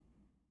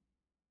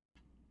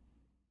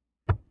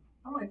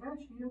my gosh,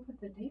 you didn't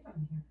put the date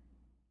on here.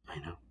 I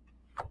know.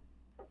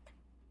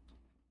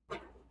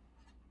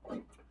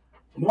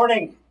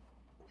 Morning.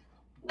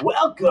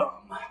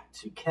 Welcome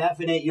to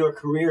Caffeinate Your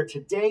Career.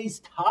 Today's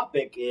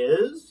topic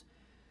is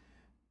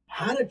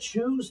how to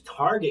choose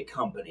target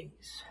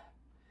companies.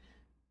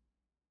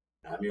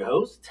 I'm your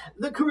host,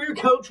 the career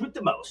coach with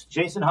the most,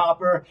 Jason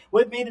Hopper.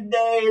 With me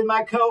today is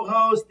my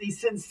co-host, the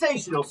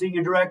sensational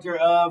Senior Director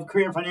of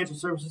Career and Financial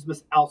Services,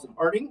 Miss Allison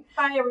Harding.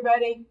 Hi,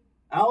 everybody.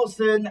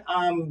 Allison,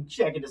 I'm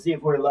checking to see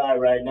if we're live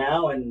right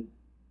now, and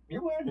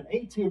you're wearing an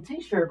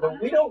AT&T shirt, but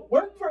we don't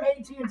work for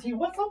AT&T.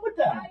 What's up with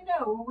that? I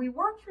know. We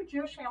work for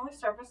Jewish Family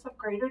Service of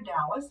Greater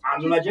Dallas.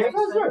 I'm my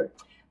JFS shirt.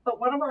 But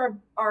one of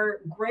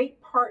our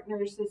great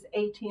partners is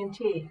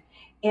AT&T,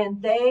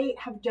 and they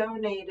have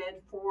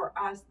donated for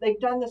us. They've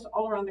done this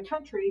all around the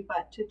country,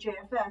 but to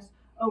JFS,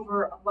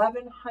 over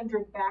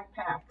 1,100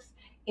 backpacks.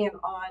 And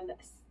on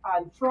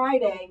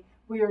Friday,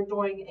 we are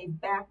doing a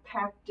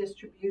backpack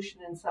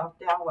distribution in South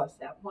Dallas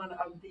at one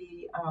of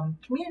the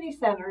community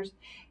centers,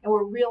 and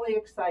we're really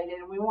excited.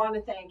 And we want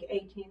to thank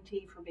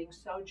AT&T for being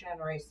so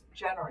generous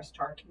to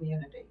our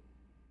community.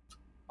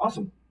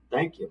 Awesome.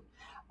 Thank you.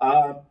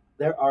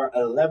 There are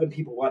 11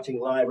 people watching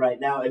live right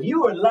now. If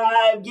you are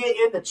live, get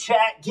in the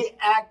chat, get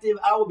active.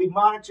 I will be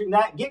monitoring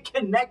that. Get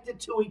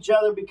connected to each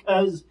other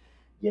because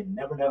you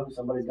never know who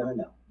somebody's going to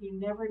know. You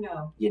never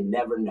know. You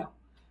never know.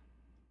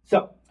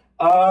 So,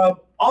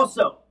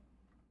 also,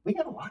 we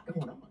got a lot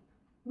going on.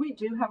 We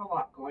do have a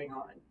lot going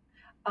on.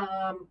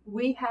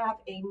 We have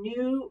a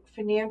new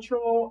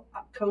financial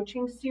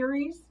coaching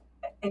series,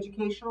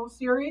 educational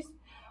series,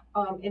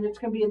 and it's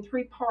going to be in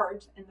 3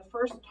 parts. And the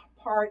first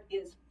part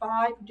is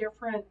 5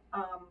 different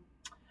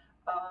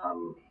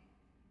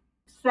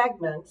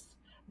segments.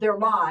 They're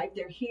live.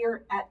 They're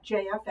here at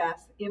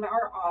JFS in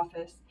our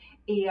office,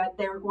 and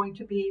they're going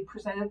to be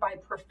presented by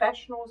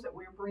professionals that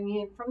we're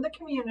bringing in from the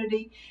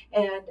community,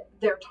 and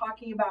they're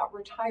talking about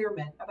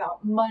retirement,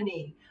 about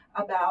money,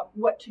 about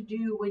what to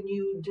do when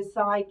you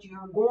decide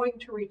you're going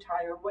to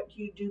retire, what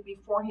do you do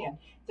beforehand.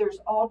 There's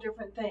all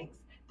different things.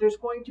 There's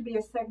going to be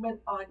a segment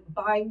on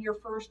buying your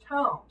first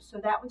home. So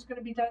that one's going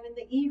to be done in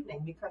the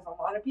evening because a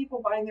lot of people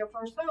buying their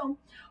first home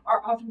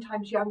are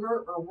oftentimes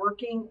younger or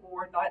working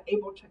or not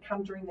able to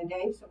come during the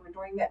day. So we're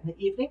doing that in the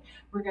evening.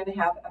 We're going to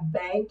have a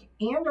bank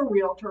and a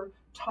realtor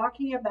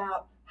talking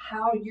about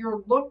how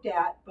you're looked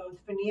at both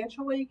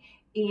financially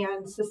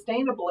and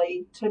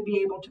sustainably to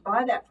be able to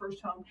buy that first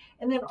home.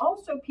 And then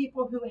also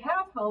people who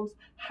have homes,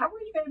 how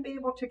are you going to be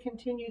able to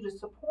continue to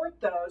support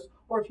those,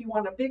 or if you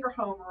want a bigger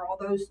home, or all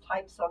those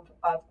types of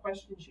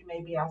questions you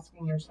may be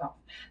asking yourself.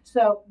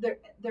 So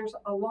there's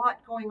a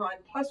lot going on.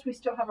 Plus we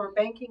still have our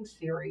banking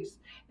series,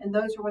 and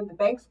those are when the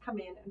banks come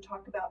in and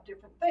talk about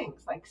different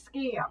things like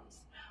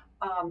scams.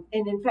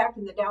 And in fact,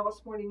 in the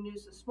Dallas Morning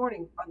News this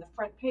morning, on the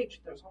front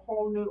page, there's a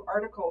whole new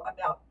article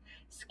about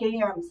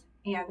scams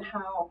and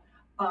how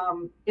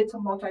it's a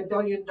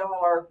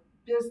multi-billion-dollar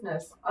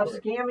business of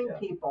scamming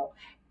people.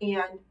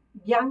 And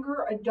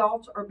younger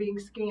adults are being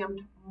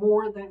scammed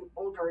more than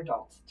older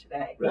adults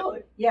today.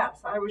 Really?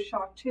 Yes, I was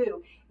shocked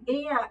too.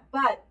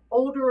 But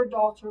older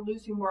adults are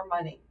losing more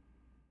money.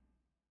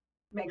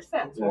 Makes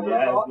sense. Older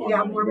adults,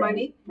 more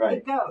money. Right.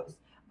 It goes.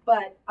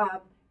 But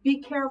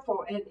be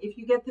careful, and if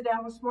you get the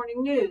Dallas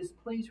Morning News,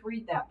 please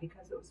read that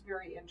because it was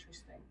very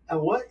interesting.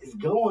 And what is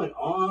going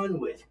on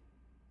with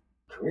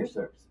career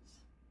services?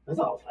 That's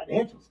all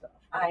financial stuff.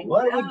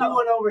 What are we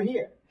doing over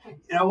here?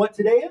 You know what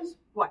today is?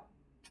 What?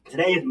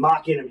 Today is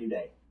mock interview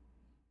day.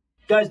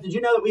 Guys, did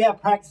you know that we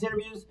have practice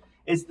interviews?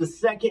 It's the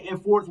 2nd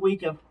and 4th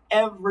week of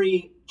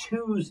every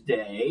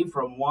Tuesday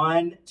from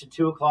 1 to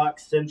 2 o'clock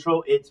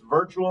Central. It's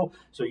virtual,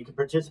 so you can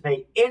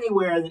participate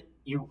anywhere that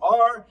you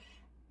are.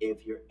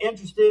 If you're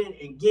interested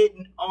in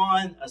getting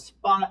on a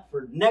spot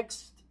for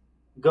next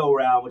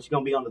go-round, which is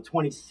going to be on the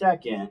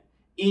 22nd,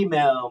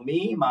 email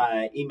me.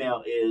 My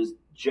email is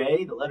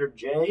the letter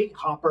J,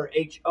 Hopper,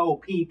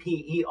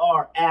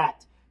 HOPPER,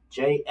 at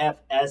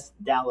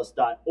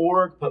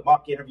jfsdallas.org. Put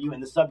mock interview in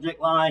the subject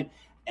line,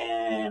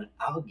 and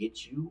I'll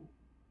get you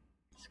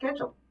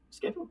scheduled.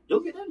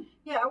 You'll get in.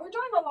 Yeah, we're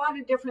doing a lot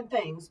of different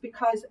things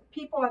because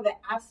people have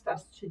asked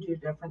us to do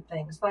different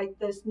things, like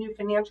this new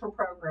financial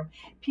program.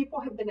 People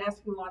have been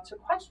asking lots of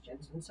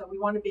questions, and so we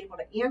want to be able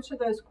to answer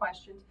those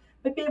questions,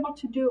 but be able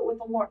to do it with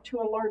to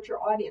a larger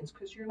audience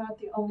because you're not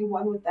the only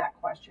one with that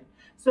question.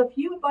 So if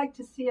you would like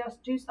to see us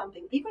do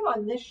something, even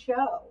on this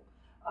show,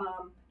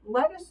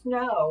 let us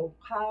know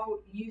how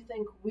you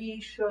think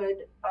we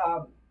should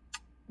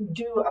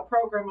do a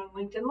program on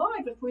LinkedIn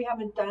Live if we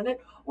haven't done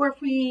it, or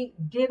if we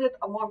did it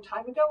a long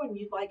time ago and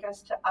you'd like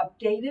us to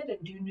update it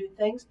and do new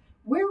things.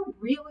 We're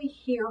really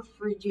here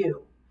for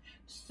you.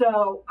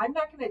 So I'm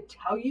not going to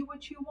tell you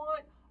what you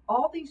want.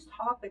 All these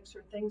topics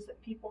are things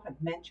that people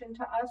have mentioned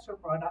to us or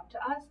brought up to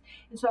us.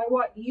 And so I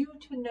want you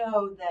to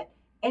know that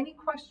any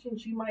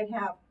questions you might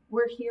have,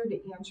 we're here to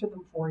answer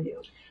them for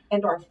you.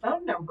 And our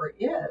phone number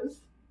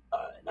is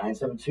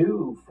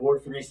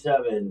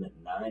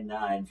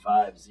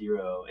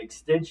 972-437-9950,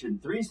 extension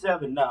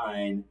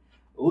 379.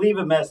 leave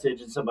a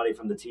message, and somebody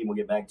from the team will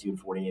get back to you in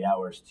 48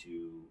 hours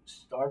to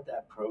start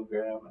that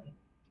program and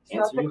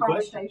answer your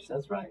questions.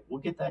 That's right.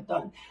 We'll get that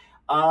done.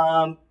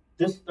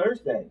 This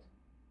Thursday,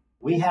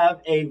 we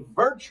have a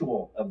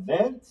virtual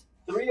event,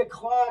 3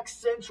 o'clock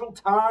Central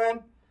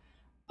Time.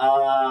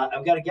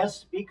 I've got a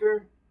guest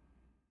speaker.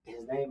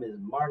 His name is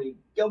Marty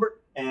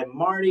Gilbert, and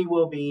Marty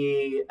will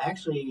be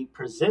actually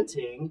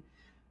presenting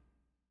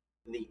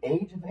the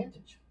age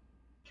advantage.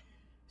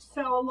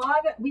 So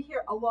we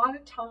hear a lot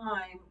of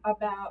time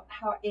about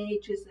how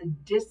age is a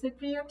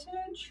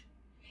disadvantage,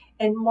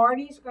 and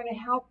Marty's going to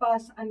help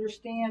us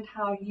understand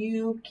how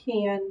you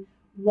can,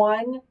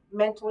 one,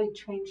 mentally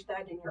change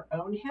that in your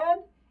own head,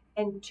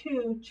 and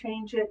two,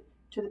 change it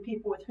to the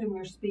people with whom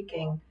you're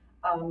speaking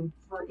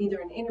for either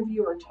an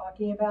interview or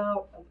talking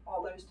about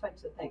all those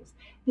types of things.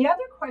 The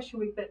other question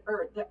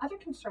the other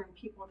concern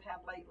people have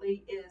had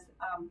lately is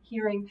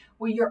hearing,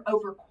 well, you're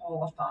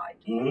overqualified.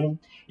 Mm-hmm.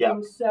 Yeah.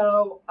 And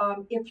so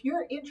if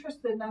you're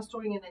interested in us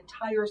doing an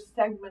entire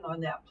segment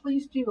on that,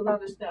 please do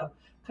let us know,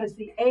 because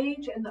the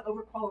age and the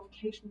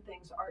overqualification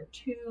things are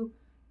two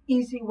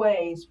easy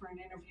ways for an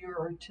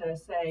interviewer to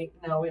say,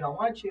 no, we don't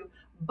want you,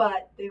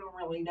 but they don't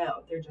really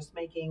know. They're just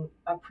making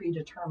a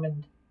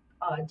predetermined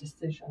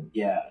decision.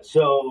 Yeah.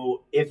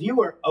 So if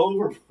you are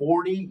over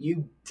 40,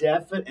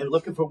 and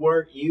looking for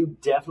work, you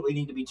definitely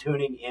need to be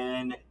tuning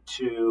in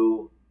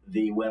to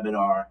the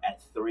webinar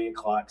at 3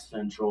 o'clock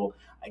Central.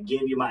 I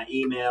gave you my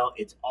email.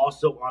 It's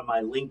also on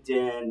my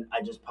LinkedIn.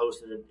 I just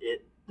posted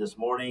it this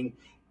morning.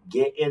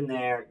 Get in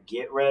there,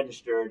 get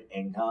registered,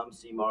 and come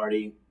see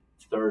Marty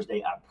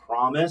Thursday. I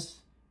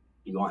promise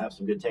you're going to have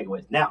some good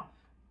takeaways. Now,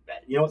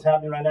 you know what's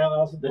happening right now,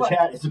 Allison? The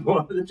chat is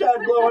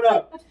blowing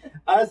up.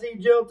 I see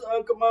Jill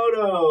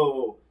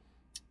Okamoto,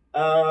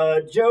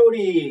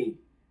 Jody,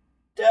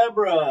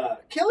 Deborah,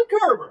 Kelly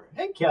Kerber.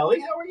 Hey,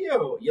 Kelly, how are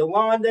you?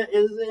 Yolanda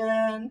is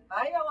in.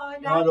 Hi,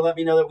 Yolanda. Yolanda let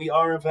me know that we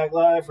are, in fact,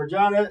 live. For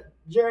Jana,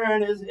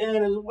 Jaron is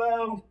in as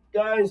well.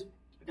 Guys,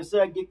 like I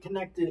said, get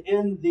connected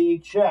in the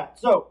chat.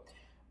 So,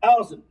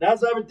 Allison,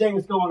 that's everything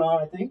that's going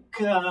on, I think.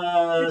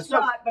 It's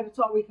not, but it's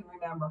all we can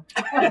remember.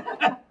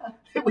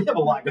 We have a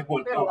lot going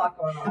on. We have a lot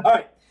going on. All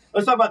right,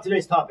 let's talk about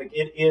today's topic.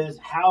 It is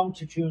how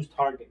to choose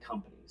target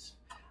companies.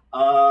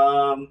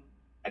 I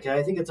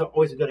think it's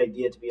always a good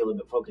idea to be a little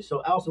bit focused.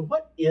 So, Allison,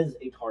 what is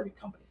a target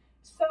company?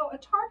 So, a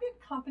target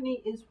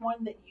company is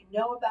one that you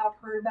know about,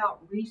 heard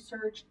about,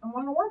 researched, and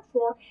want to work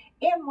for,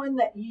 and one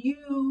that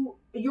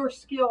your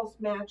skills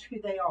match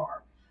who they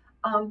are.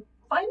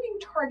 Finding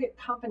target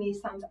companies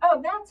sounds,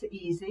 oh, that's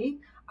easy.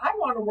 I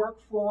want to work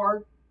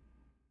for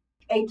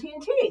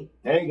AT&T.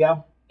 There you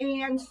go.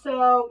 And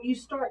so you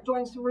start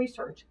doing some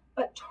research.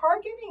 But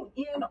targeting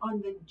in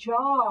on the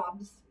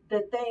jobs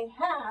that they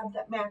have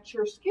that match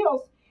your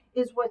skills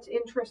is what's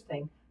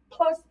interesting.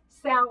 Plus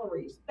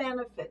salaries,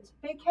 benefits,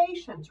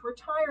 vacations,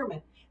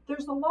 retirement.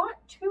 There's a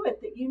lot to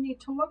it that you need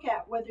to look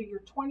at, whether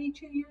you're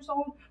 22 years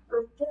old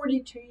or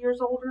 42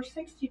 years old or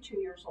 62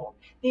 years old.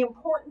 The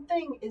important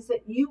thing is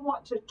that you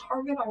want to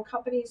target on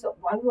companies that,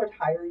 one, would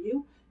hire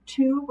you,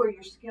 two, where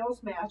your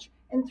skills match,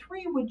 and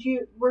three,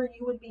 where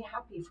you would be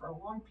happy for a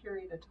long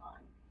period of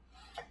time.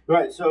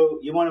 Right. So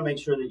you want to make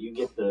sure that you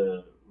get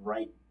the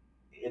right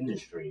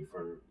industry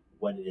for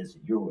what it is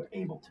that you're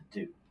able to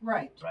do.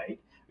 Right. Right.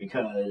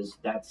 Because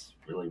that's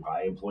really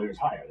why employers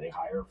hire. They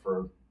hire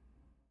for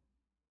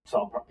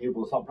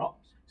people to solve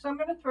problems. So I'm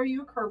going to throw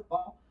you a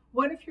curveball.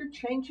 What if you're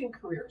changing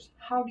careers?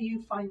 How do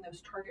you find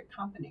those target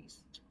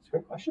companies? That's a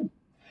great question.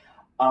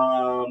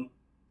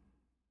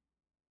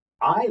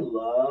 I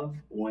love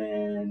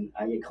when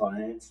I get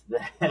clients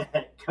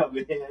that come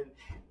in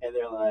and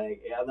they're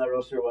like, yeah, I'm not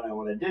real sure what I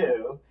want to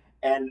do.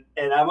 And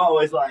I'm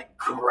always like,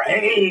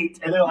 great.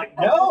 And they're like,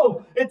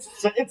 no, it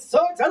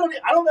sucks. I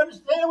don't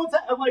understand what's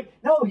happening. I'm like,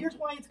 no, here's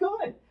why it's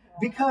good.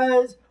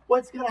 Because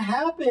what's going to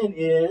happen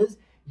is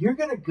you're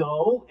going to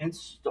go and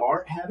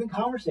start having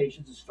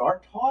conversations and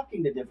start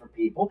talking to different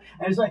people.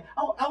 And it's like,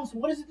 oh, Allison,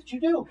 what is it that you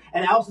do?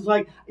 And Allison's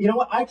like, you know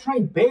what? I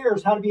train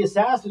bears how to be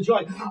assassins. You're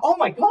like, oh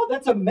my God,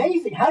 that's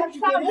amazing. How did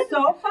you get into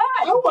so fun?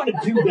 I don't want to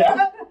do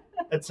that.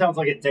 That sounds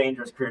like a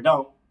dangerous career.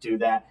 Don't do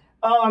that.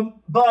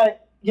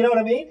 But you know what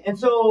I mean? And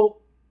so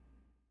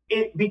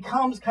it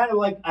becomes kind of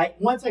like,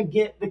 once I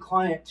get the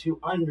client to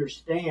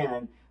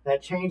understand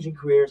that changing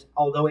careers,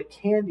 although it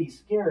can be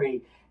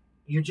scary,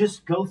 you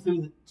just go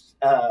through,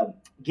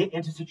 get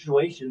into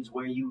situations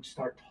where you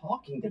start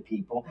talking to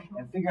people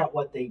and figure out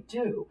what they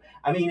do.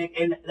 I mean,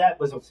 and that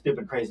was a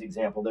stupid, crazy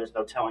example. There's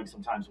no telling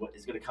sometimes what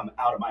is going to come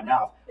out of my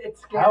mouth.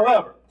 It's scary.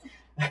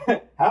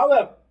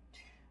 However,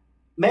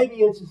 maybe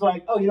it's just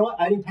like, oh, you know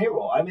what? I do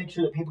payroll. I make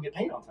sure that people get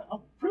paid on time.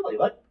 Oh, really?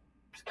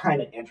 That's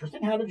kind of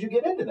interesting. How did you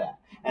get into that?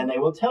 And they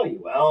will tell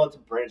you, well, it's a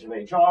branch of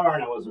HR,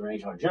 and I was an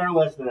HR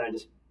generalist, and then I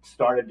just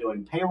started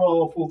doing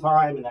payroll full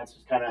time, and that's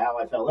just kind of how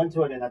I fell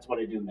into it, and that's what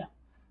I do now.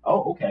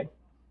 Oh, okay.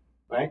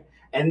 Right?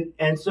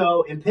 And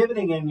so in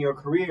pivoting in your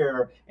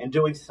career and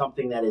doing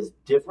something that is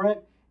different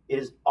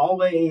is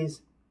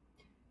always,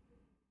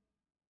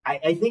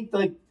 I think,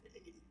 like,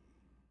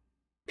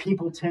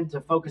 people tend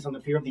to focus on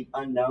the fear of the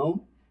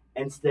unknown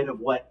instead of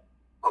what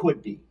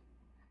could be.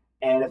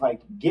 And if I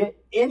can get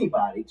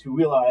anybody to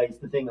realize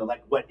the thing of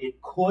like what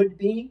it could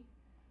be,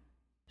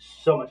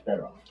 so much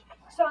better off.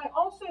 So I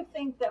also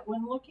think that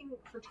when looking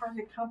for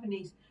target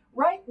companies,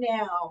 right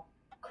now,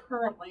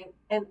 currently,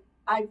 and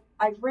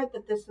I've read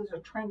that this is a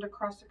trend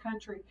across the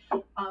country,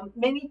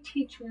 many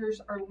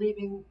teachers are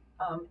leaving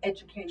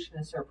education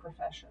as their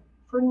profession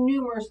for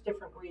numerous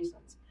different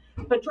reasons.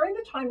 But during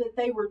the time that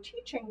they were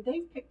teaching,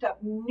 they've picked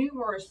up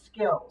numerous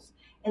skills.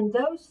 And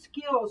those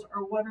skills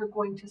are what are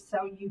going to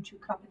sell you to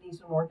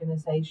companies and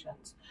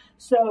organizations.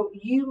 So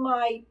you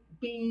might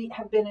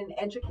have been an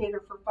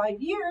educator for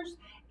 5 years.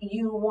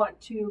 You want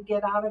to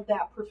get out of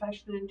that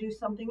profession and do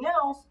something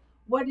else.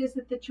 What is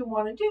it that you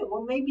want to do?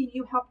 Well, maybe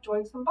you help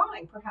join some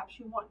buying. Perhaps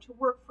you want to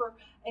work for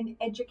an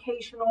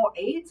educational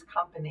aids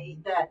company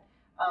that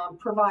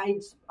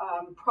provides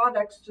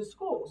products to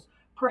schools.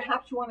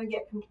 Perhaps you want to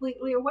get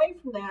completely away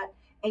from that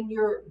and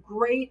you're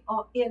great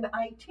in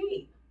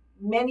IT.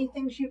 Many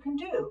things you can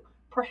do.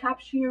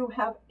 Perhaps you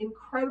have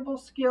incredible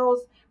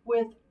skills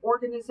with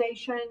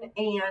organization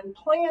and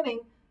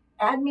planning,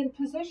 admin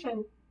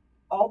position,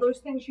 all those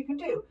things you can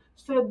do.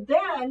 So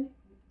then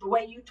the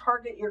way you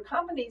target your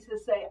companies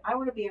is say, I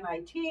want to be in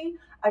IT.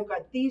 I've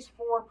got these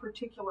 4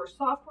 particular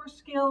software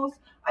skills.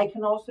 I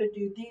can also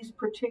do these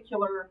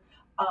particular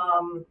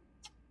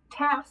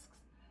tasks.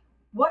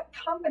 What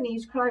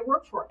companies could I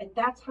work for? And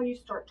that's how you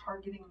start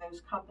targeting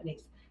those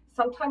companies.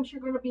 Sometimes you're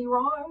going to be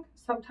wrong.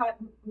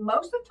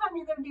 Most of the time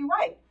you're going to be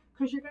right,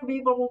 because you're going to be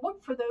able to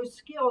look for those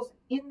skills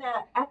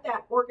at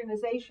that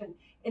organization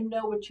and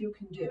know what you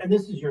can do. And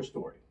this is your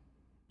story.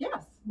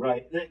 Yes.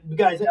 Right.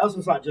 Guys,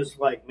 Allison's not just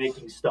like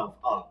making stuff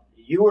up.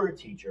 You were a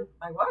teacher.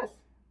 I was.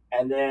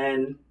 And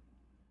then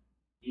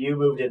you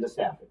moved into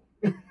staffing.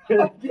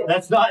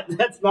 That's not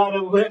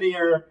a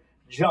linear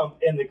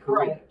jump in the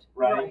career,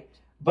 right?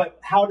 But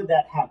how did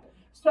that happen?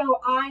 So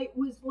I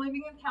was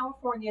living in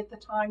California at the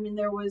time, and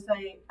there was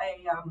a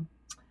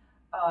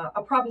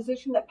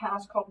proposition that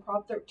passed called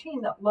Prop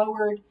 13 that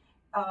lowered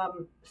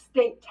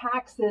state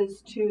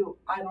taxes to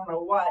I don't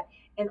know what,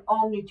 and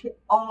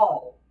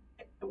all.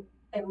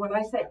 And when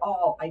I say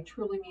all, I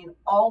truly mean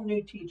all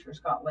new teachers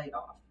got laid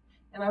off,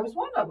 and I was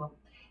one of them.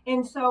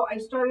 And so I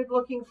started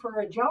looking for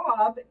a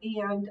job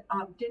and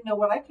didn't know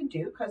what I could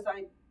do because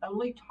I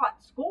only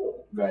taught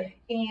school. Right.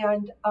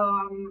 And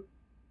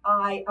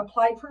I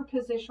applied for a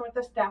position with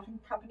a staffing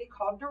company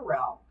called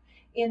Durrell.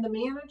 And the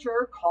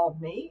manager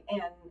called me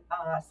and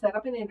set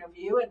up an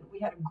interview, and we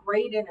had a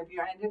great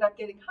interview. I ended up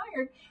getting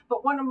hired.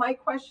 But one of my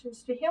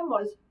questions to him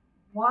was,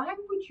 why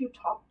would you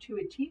talk to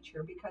a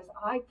teacher? Because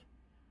I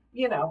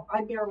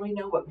barely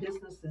know what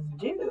businesses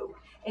do.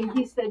 And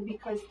he said,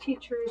 because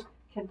teachers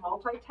can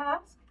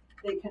multitask,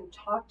 they can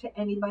talk to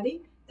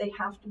anybody, they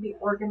have to be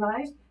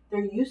organized,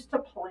 they're used to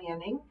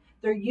planning,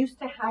 they're used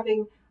to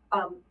having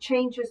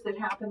changes that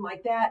happen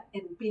like that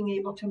and being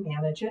able to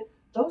manage it.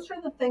 Those are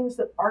the things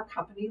that our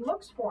company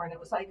looks for. And it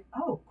was like,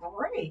 oh,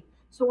 great.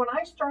 So when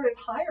I started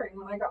hiring,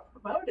 when I got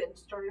promoted and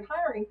started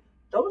hiring,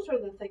 those are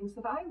the things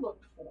that I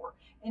looked for.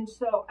 And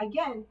so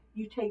again,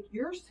 you take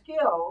your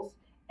skills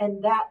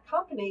and that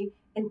company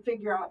and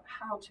figure out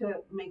how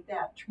to make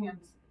that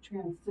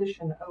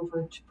transition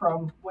over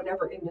from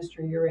whatever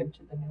industry you're in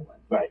to the new one.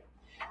 Right.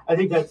 I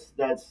think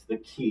that's the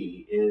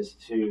key, is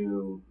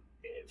to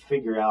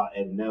figure out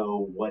and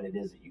know what it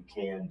is that you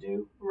can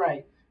do.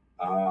 Right.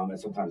 And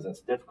sometimes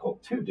that's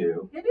difficult to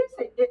do. It is.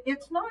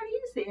 It's not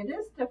easy. It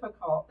is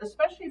difficult,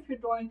 especially if you're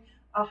doing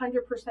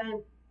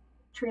 100%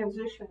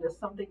 transition to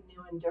something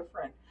new and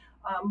different.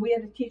 We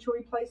had a teacher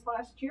we placed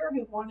last year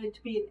who wanted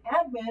to be an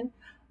admin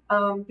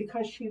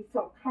because she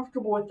felt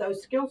comfortable with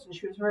those skills and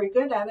she was very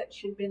good at it.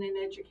 She'd been in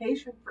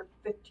education for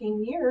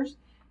 15 years.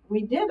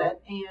 We did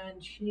it,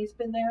 and she's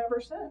been there ever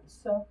since.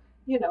 So,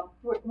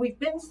 we've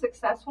been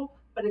successful,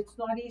 but it's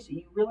not easy.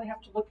 You really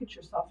have to look at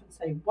yourself and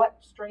say, what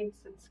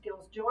strengths and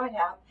skills do I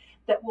have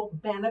that will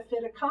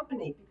benefit a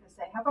company? Because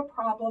they have a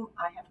problem,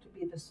 I have to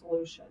be the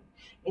solution.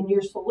 And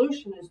your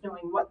solution is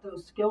knowing what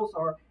those skills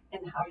are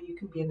and how you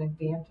can be an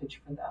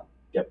advantage for them.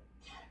 Yep.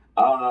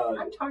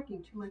 I'm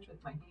talking too much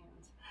with my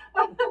hands.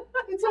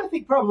 It's, I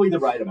think, probably the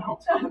right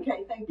amount.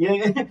 Okay, thank you.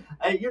 Yeah,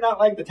 you're not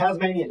like the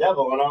Tasmanian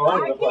devil and all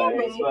over the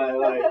place,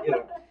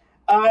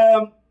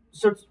 but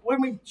so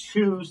when we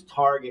choose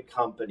target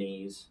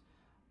companies,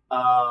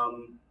 I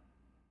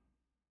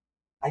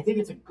think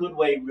it's a good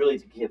way really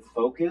to get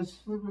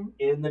focus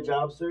in the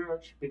job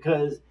search,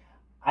 because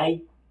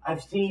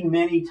I've seen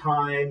many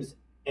times,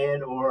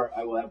 or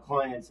I will have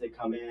clients that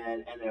come in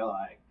and they're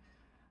like,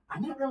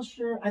 I'm not real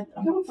sure, I'm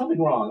doing something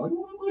wrong. Like,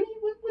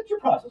 what's your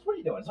process? What are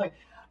you doing? It's like,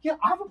 yeah,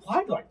 I've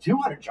applied to like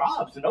 200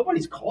 jobs and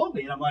nobody's called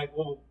me. And I'm like,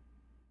 well,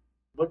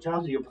 what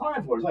jobs are you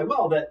applying for? It's like,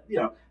 well,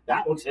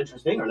 that looks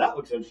interesting, or that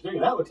looks interesting,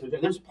 or that looks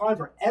interesting. They're applying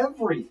for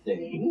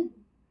everything.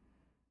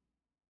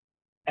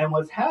 And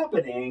what's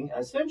happening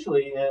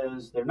essentially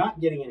is they're not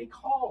getting any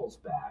calls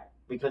back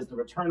because the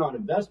return on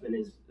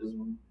investment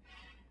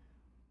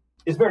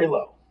is very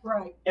low.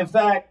 Right. In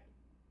fact,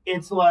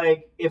 it's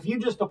like if you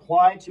just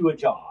apply to a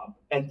job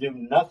and do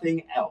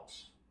nothing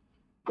else,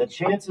 the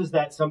chances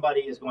that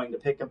somebody is going to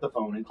pick up the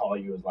phone and call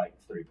you is like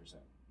 3%,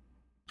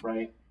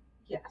 right?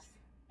 Yes.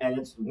 And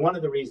it's one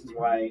of the reasons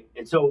why.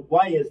 And so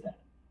why is that?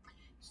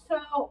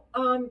 So,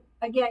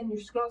 again, your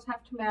skills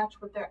have to match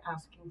what they're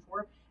asking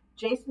for.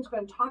 Jason's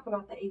going to talk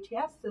about the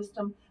ATS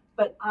system,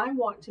 but I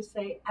want to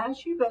say,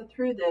 as you go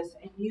through this,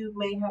 and you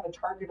may have a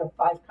target of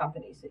 5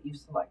 companies that you've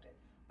selected,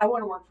 I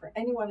want to work for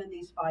any one of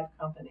these 5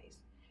 companies.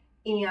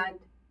 And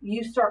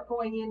you start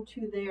going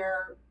into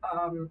their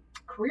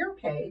career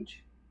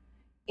page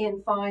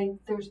and find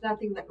there's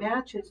nothing that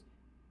matches,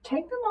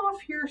 take them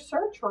off your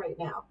search right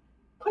now.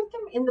 Put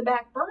them in the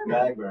back burner.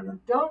 Back burner.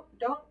 Don't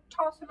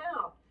toss them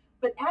out.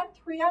 But add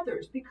 3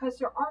 others, because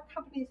there are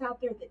companies out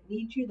there that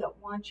need you, that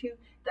want you,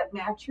 that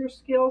match your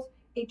skills.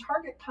 A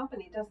target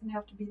company doesn't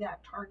have to be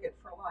that target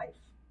for life.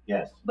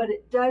 Yes. But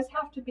it does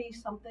have to be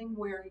something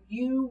where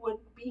you would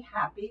be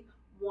happy,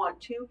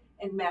 want to,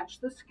 and match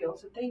the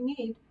skills that they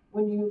need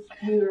when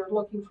you're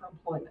looking for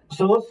employment.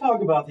 So let's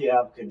talk about the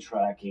applicant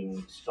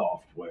tracking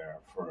software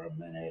for a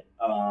minute.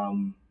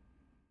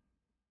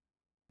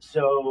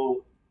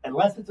 So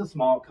unless it's a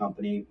small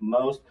company,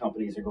 most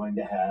companies are going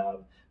to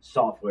have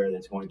software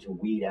that's going to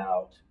weed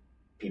out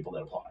people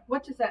that apply.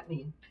 What does that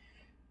mean?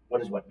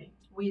 What does what mean?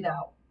 Weed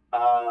out.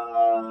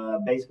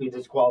 Basically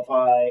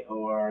disqualify,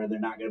 or they're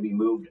not going to be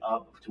moved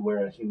up to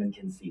where a human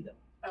can see them.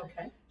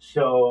 Okay.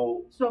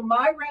 So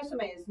my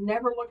resume is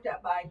never looked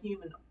at by a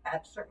human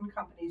at certain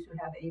companies who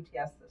have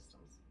ATS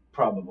systems.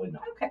 probably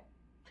not. Okay.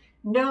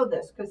 Know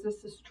this, because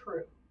this is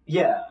true.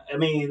 Yeah, I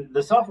mean,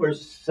 the software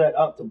is set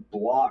up to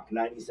block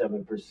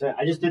 97%.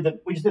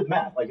 We just did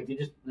math. Like if you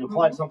just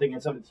applied something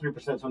and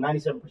 73%, so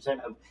 97%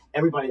 of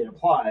everybody that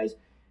applies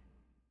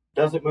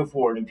doesn't move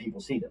forward and people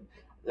see them.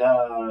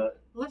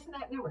 Listen to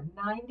that number,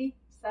 97%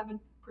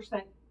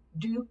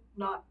 do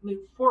not move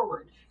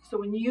forward. So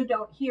when you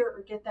don't hear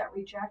or get that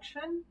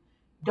rejection,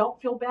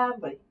 don't feel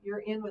badly. You're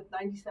in with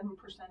 97%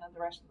 of the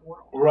rest of the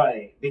world.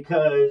 Right,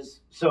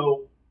 because,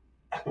 so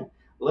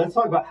let's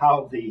talk about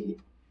how the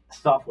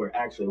software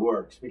actually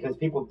works, because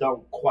people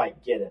don't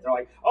quite get it. They're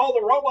like, oh,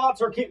 the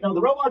robots are cute. No,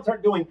 the robots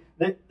aren't doing,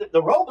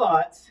 the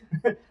robots,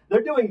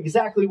 they're doing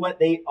exactly what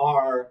they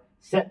are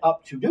set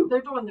up to do.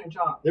 They're doing their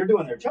job. They're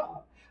doing their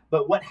job.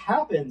 But what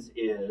happens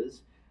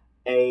is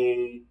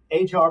a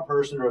HR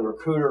person or the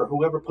recruiter or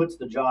whoever puts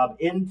the job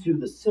into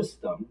the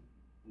system,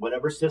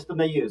 whatever system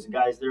they use, and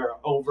guys, there are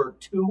over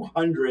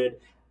 200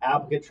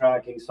 applicant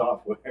tracking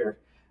software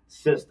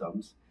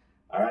systems.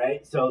 All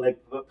right, so they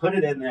put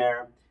it in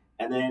there,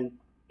 and then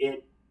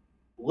it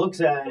looks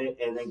at it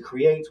and then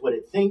creates what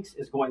it thinks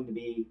is going to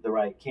be the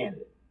right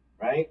candidate,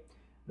 right?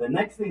 The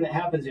next thing that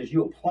happens is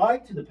you apply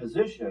to the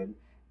position,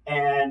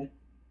 and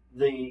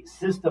the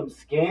system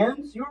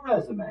scans your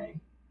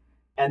resume,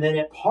 and then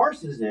it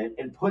parses it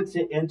and puts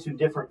it into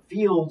different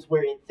fields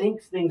where it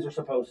thinks things are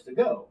supposed to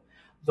go.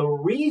 The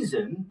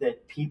reason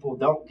that people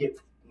don't get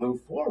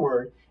moved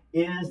forward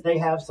is they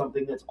have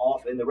something that's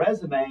off in the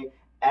resume.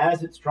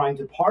 As it's trying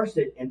to parse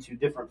it into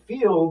different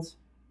fields,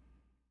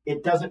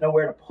 it doesn't know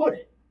where to put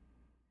it.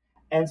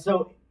 And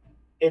so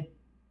it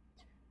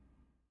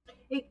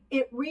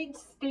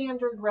reads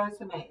standard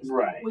resumes.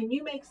 Right. When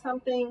you make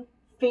something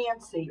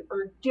fancy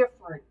or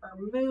different or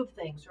move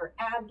things or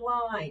add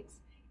lines,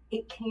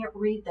 it can't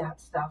read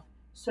that stuff.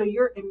 So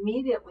you're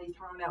immediately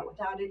thrown out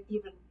without it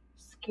even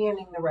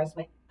scanning the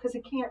resume, because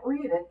it can't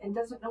read it and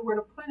doesn't know where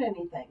to put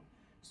anything.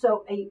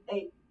 So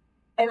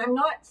and I'm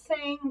not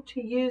saying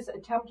to use a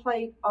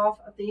template off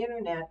of the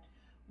internet.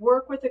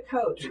 Work with a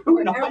coach.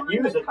 Do not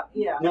use it.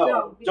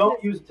 No,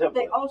 don't use a template.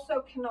 They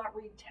also cannot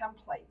read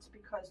templates,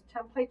 because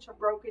templates are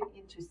broken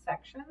into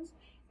sections,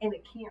 and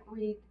it can't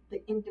read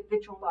the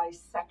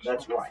individualized sections.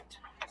 That's right.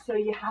 So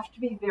you have to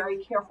be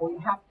very careful.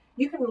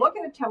 You can look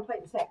at a template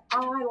and say,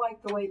 I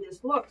like the way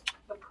this looks,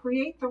 but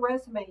create the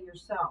resume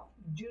yourself.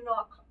 Do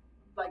not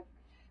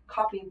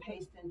copy and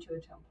paste into a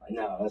template.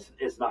 No,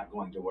 it's not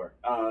going to work.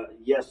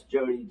 Yes,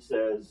 Jody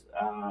says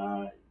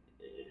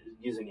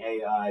using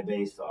AI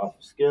based off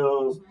of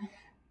skills. Mm-hmm.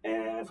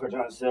 And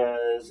Fortuna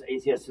says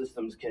ATS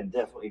systems can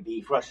definitely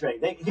be frustrating.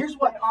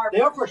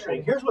 They are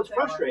frustrating. Here's what's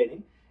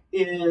frustrating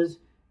is,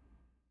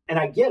 and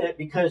I get it,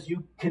 because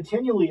you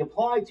continually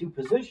apply to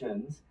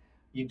positions,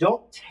 you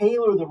don't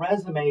tailor the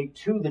resume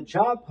to the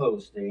job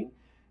posting,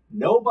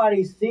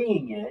 nobody's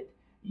seeing it,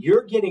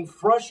 you're getting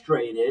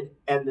frustrated,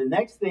 and the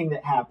next thing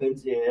that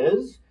happens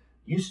is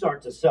you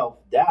start to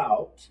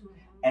self-doubt, mm-hmm.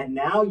 and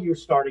now you're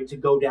starting to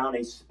go down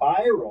a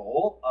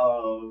spiral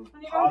of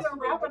a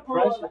rabbit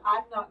hole of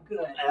I'm not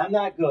good. I'm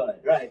not good,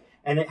 right?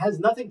 And it has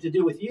nothing to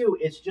do with you.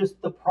 It's just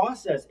the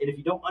process. And if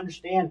you don't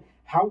understand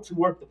how to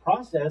work the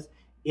process,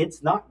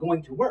 it's not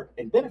going to work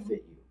and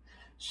benefit you.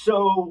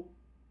 So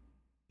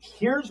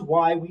here's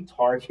why we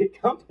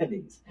target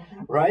companies,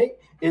 mm-hmm. right?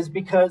 Is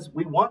because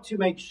we want to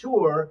make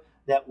sure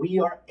that we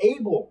are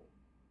able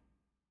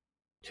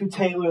to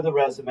tailor the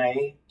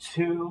resume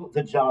to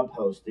the job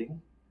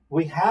posting.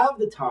 We have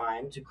the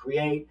time to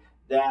create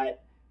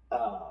that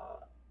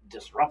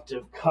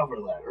disruptive cover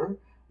letter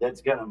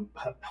that's going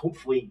to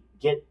hopefully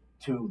get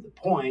to the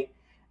point.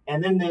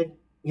 And then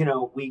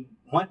we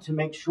want to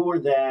make sure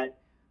that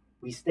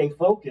we stay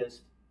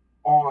focused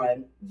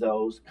on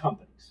those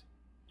companies.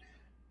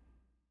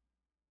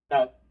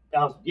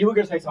 Allison, you were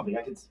going to say something.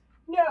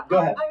 No, Go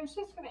ahead. I was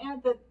just going to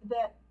add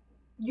that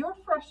your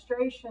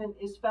frustration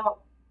is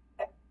felt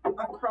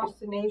across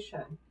the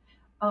nation.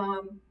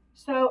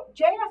 So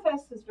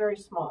JFS is very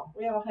small.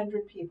 We have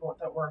 100 people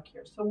that work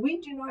here. So we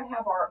do not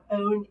have our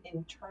own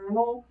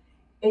internal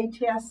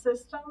ATS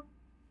system.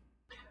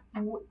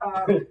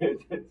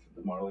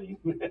 Marlene.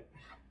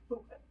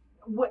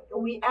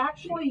 We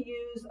actually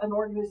use an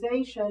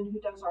organization who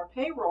does our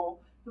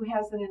payroll, who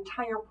has an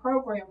entire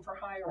program for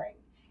hiring.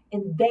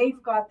 And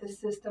they've got the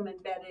system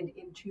embedded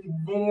into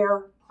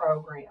their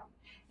program.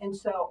 And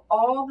so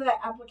all the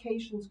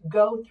applications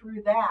go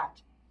through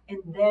that and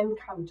then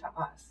come to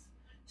us.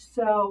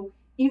 So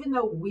even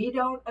though we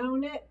don't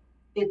own it,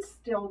 it's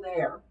still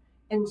there.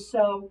 And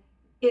so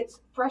it's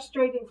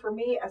frustrating for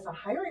me as a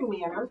hiring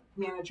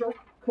manager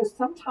because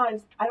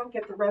sometimes I don't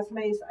get the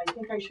resumes I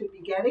think I should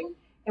be getting.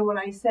 And when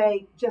I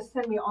say, just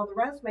send me all the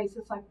resumes,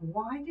 it's like,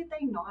 why did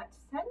they not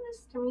send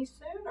this to me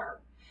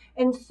sooner?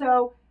 And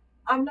so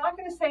I'm not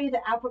going to say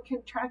the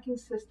applicant tracking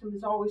system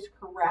is always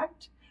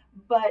correct,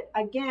 but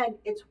again,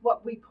 it's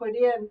what we put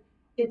in.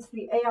 It's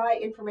the AI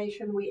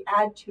information we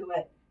add to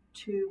it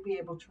to be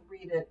able to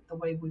read it the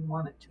way we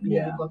want it to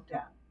be looked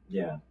at.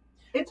 Yeah.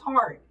 It's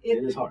hard.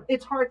 It is hard.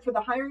 It's hard for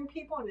the hiring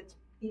people, and it's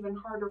even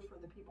harder for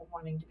the people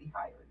wanting to be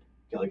hired.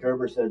 Kelly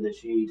Kerber said that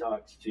she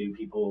talks to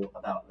people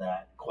about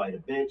that quite a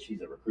bit.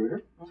 She's a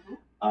recruiter.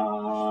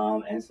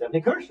 Mm-hmm. And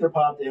Stephanie Kirshner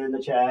popped in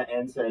the chat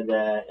and said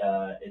that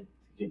it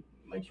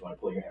makes you want to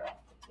pull your hair out.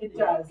 It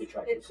does. It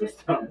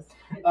does.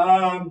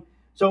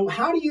 So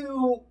how do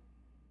you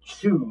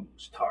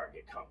choose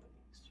target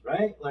companies,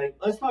 right? Like,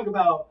 let's talk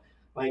about,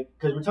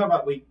 because we're talking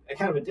about, we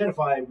kind of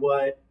identified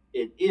what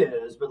it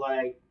is, but all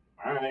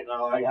right,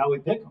 now, how we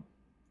pick them,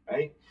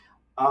 right?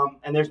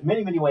 And there's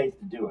many, many ways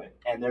to do it.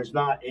 And there's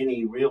not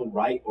any real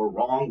right or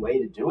wrong way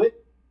to do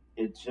it.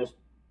 It's just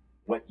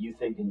what you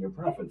think in your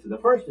preference. So the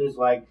first is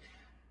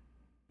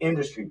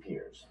industry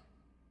peers,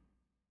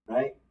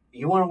 right?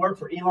 You want to work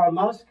for Elon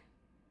Musk?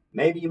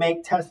 Maybe you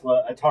make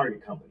Tesla a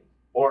target company,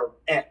 or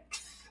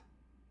X.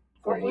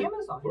 Or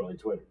Amazon. Formerly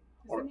Twitter.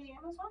 Isn't he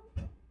Amazon?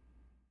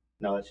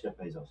 No, that's Jeff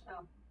Bezos.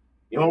 Oh.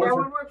 You want to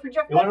work for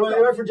Jeff Bezos? You want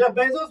to work for Jeff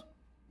Bezos?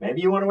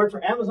 Maybe you want to work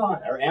for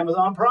Amazon or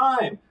Amazon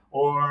Prime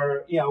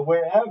or,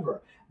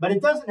 wherever. But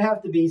it doesn't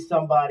have to be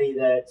somebody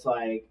that's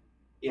Elon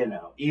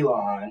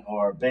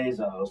or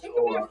Bezos it can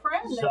or be a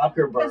friend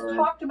Zuckerberg. That has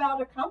talked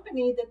about a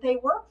company that they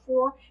work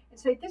for and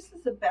say, this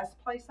is the best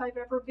place I've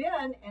ever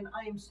been and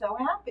I am so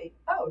happy.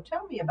 Oh,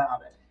 tell me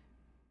about it.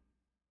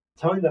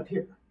 Tell him up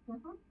here,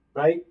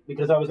 right?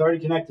 Because I was already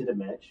connected to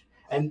Mitch.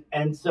 And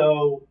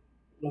so,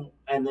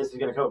 and this is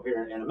going to come up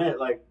here in a minute,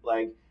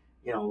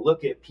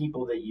 look at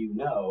people that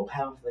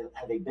have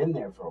they been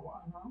there for a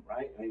while,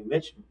 right? I mean,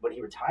 Mitch, when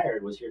he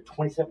retired, was here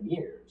 27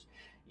 years.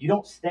 You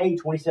don't stay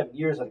 27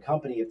 years at a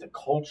company if the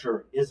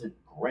culture isn't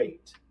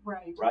great,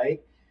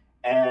 right?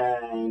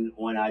 And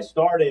when I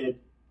started,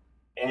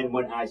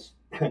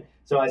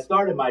 so I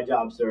started my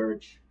job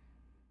search,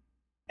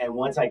 and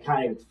once I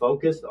kind of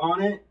focused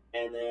on it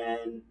and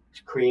then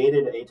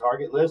created a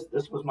target list,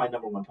 this was my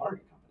number one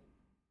target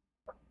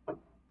company.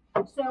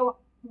 So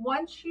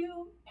once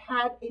you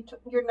had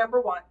your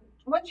number one,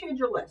 once you had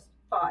your list,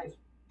 5,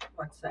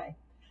 let's say,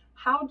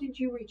 how did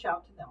you reach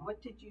out to them?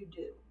 What did you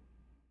do?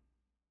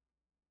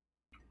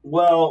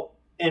 Well,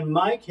 in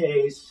my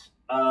case,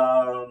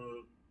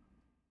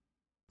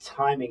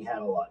 timing had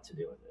a lot to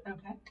do with it.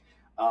 Okay.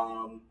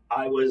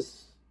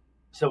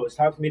 So it was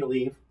time for me to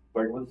leave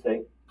Bergen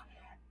State,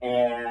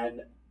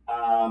 and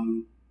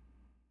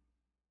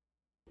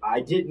I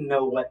didn't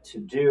know what to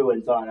do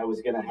and thought I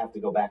was going to have to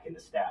go back into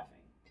staffing.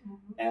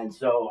 Mm-hmm. And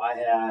so I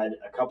had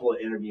a couple of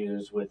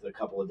interviews with a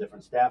couple of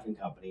different staffing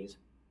companies.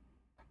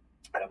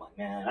 And I'm like,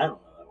 man, I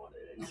don't know if I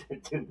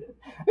wanted to do this.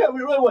 Yeah,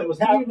 really what was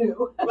happening.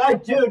 You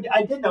knew.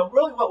 I did know.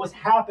 Really what was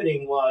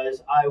happening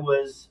was I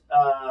was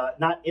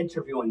not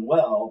interviewing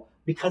well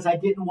because I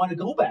didn't want to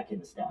go back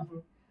into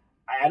staffing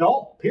at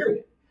all,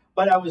 period.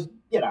 But I was,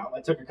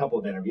 I took a couple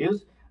of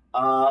interviews.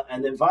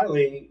 And then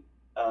finally,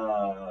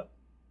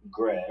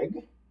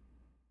 Greg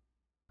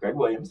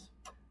Williams,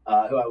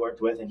 who I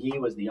worked with, and he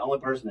was the only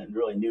person that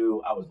really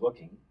knew I was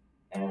looking.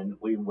 And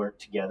we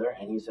worked together,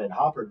 and he said,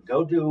 Hopper,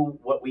 go do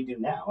what we do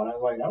now. And I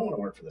was like, I don't want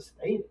to work for the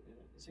state.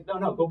 He said,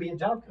 no, go be a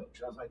job coach.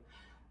 And I was like,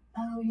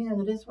 oh, yeah,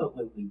 that is what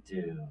we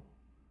do.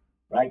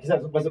 Right? Because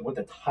that wasn't what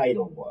the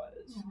title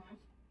was. Mm-hmm.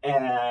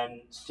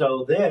 And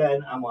so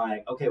then I'm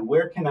like, okay,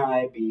 where can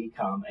I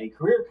become a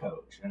career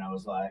coach? And I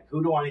was like,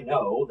 who do I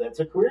know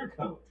that's a career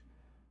coach?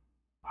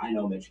 I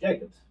know Mitch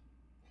Jacobs.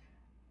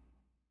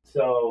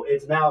 So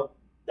that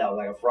was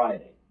like a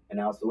Friday, and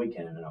now it's the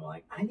weekend, and I'm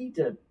like, I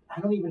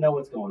don't even know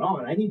what's going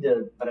on. I need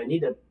to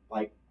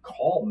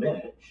call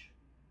Mitch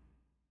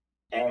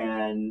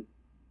and,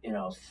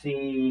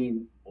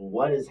 see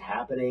what is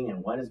happening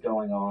and what is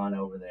going on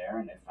over there,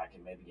 and if I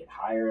can maybe get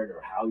hired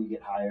or how you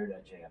get hired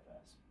at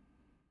JFS.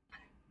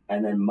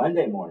 And then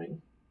Monday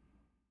morning,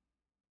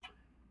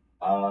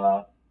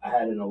 I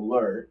had an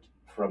alert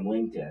from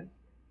LinkedIn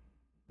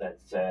that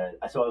said,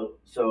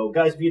 so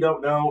guys, if you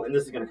don't know, and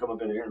this is going to come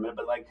up in here in a minute,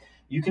 but like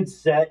you could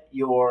set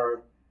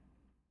your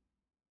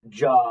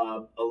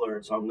job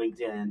alerts on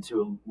LinkedIn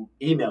to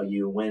email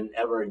you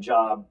whenever a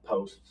job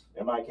posts.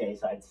 In my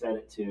case, I'd set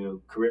it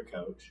to career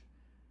coach.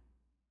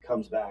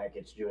 Comes back,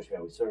 it's Jewish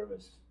Family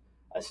Service.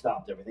 I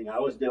stopped everything I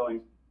was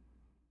doing.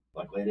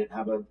 Luckily, I didn't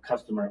have a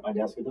customer at my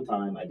desk at the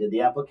time. I did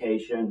the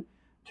application,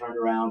 turned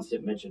around,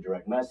 sent Mitch a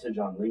direct message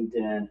on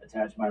LinkedIn,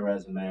 attached my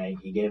resume.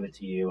 He gave it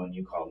to you, and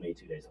you called me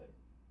 2 days later.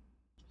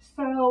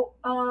 So,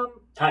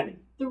 timing.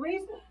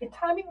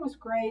 Timing was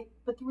great,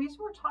 but the reason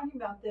we're talking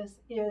about this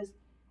is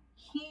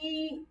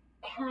he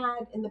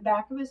had in the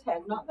back of his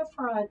head, not in the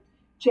front,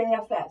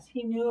 JFS.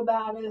 He knew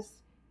about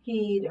us.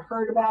 He'd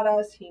heard about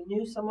us. He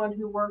knew someone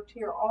who worked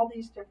here, all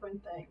these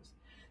different things.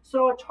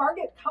 So a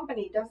target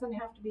company doesn't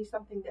have to be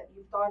something that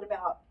you've thought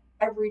about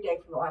every day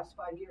for the last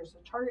 5 years.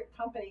 A target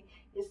company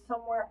is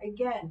somewhere,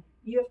 again,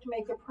 you have to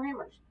make the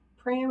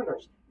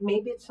parameters.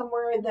 Maybe it's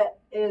somewhere that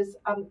is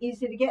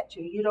easy to get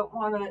to. You don't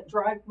want to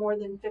drive more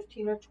than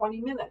 15 or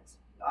 20 minutes.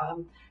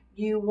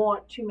 You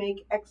want to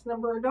make X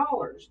number of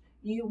dollars.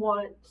 You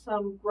want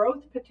some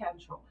growth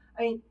potential.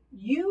 I mean,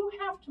 you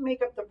have to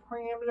make up the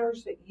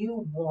parameters that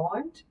you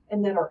want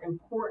and that are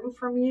important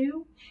from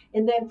you.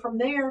 And then from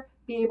there,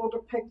 be able to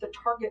pick the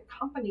target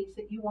companies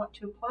that you want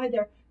to apply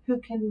there who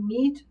can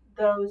meet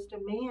those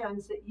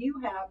demands that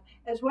you have,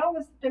 as well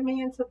as the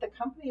demands that the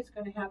company is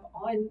going to have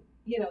on,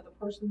 the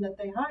person that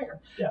they hire.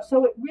 Yeah.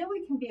 So it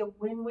really can be a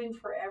win-win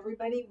for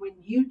everybody when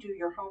you do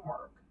your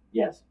homework.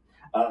 Yes.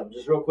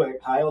 Just real quick.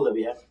 Hi,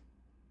 Olivia.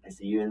 I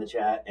see you in the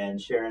chat.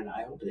 And Sharon,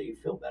 I hope that you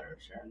feel better.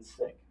 Sharon's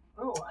sick.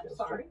 Oh, I'm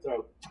sorry.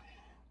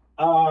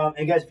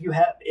 And guys, if you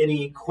have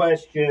any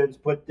questions,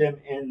 put them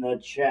in the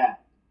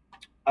chat.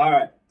 All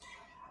right.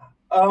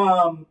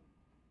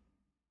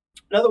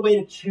 Another way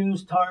to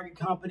choose target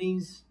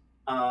companies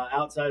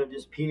outside of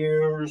just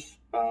peers,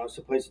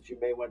 some places that you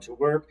may want to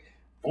work,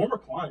 former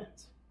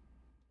clients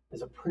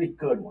is a pretty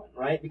good one,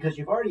 right? Because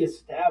you've already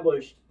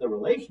established the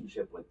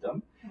relationship with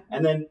them. Mm-hmm.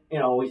 And then,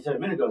 we said a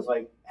minute ago, it's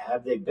like,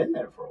 have they been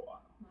there for a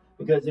while?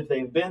 Because if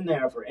they've been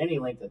there for any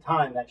length of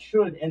time, that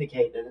should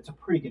indicate that it's a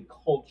pretty good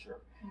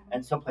culture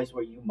and someplace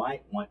where you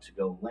might want to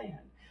go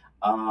land.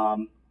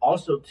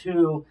 Also,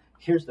 too,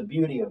 here's the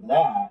beauty of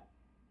that.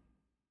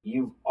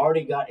 You've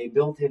already got a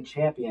built-in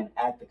champion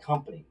at the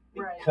company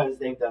because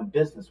they've done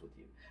business with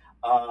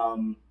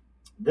you.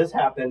 This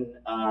happened,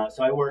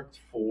 so I worked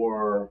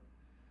for,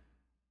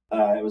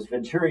 it was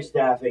Venturi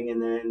Staffing,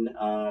 and then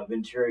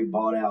Venturi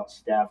bought out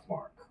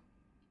Staffmark.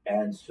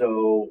 And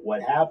so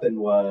what happened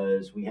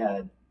was we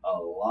had a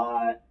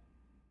lot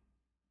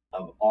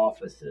of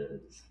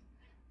offices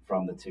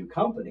from the two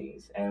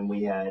companies, and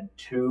we had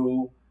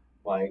two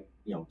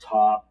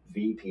top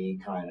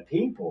VP kind of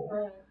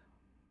people,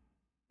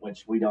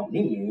 which we don't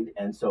need.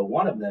 And so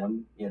one of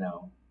them,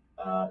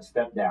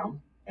 stepped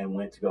down and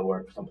went to go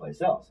work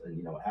someplace else. And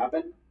you know what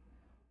happened?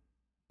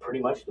 Pretty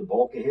much the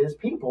bulk of his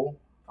people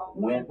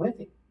went with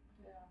him.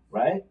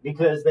 Right?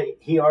 Because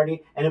he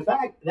already, and in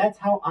fact, that's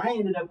how I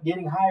ended up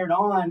getting hired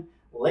on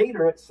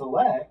later at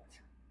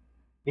Select,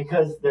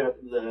 because there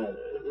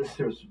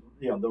was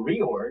the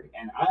reorg,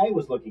 and I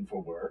was looking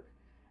for work,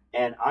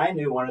 and I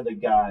knew one of the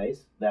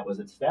guys that was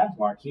at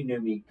Staffmark. He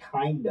knew me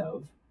kind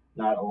of,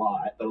 not a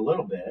lot, but a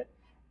little bit.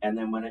 And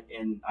then when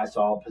I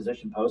saw a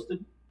position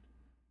posted,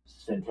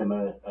 sent him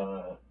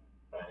a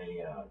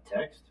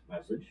text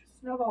message.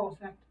 Snowball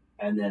effect.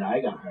 And then I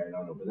got hired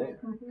on over there.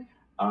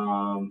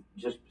 Mm-hmm.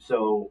 Just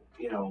so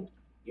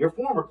your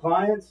former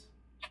clients,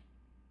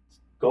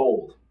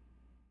 gold.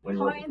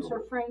 Clients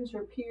or friends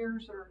or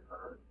peers or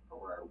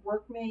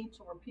workmates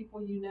or people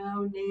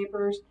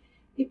neighbors.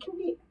 It can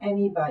be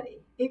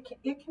anybody. It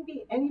can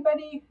be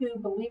anybody who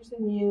believes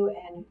in you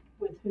and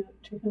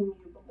to whom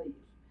you believe,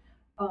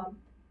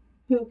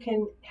 who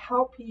can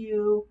help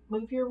you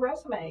move your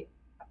resume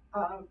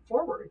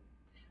forward.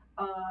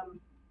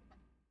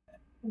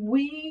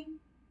 We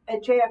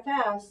at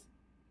JFS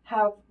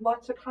have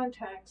lots of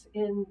contacts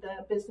in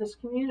the business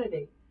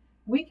community.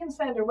 We can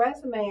send a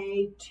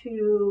resume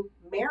to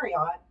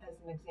Marriott, as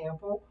an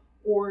example,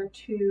 or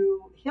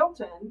to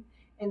Hilton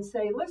and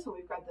say, listen,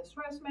 we've got this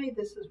resume.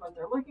 This is what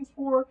they're looking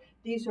for.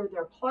 These are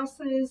their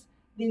pluses.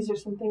 These are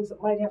some things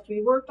that might have to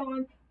be worked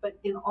on. But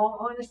in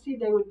all honesty,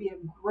 they would be a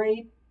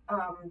great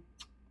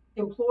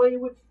employee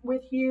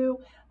with you.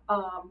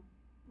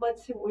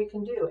 Let's see what we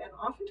can do. And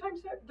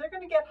oftentimes they're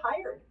going to get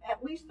hired.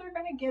 At least they're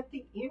going to get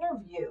the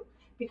interview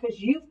because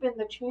you've been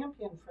the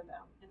champion for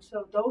them. And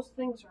so those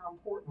things are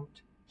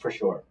important. For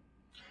sure.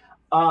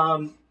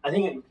 I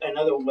think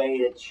another way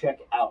to check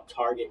out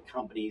target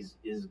companies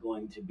is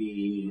going to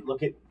be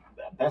look at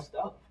best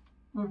of,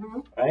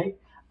 right?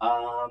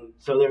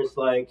 So there's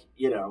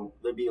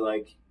there'd be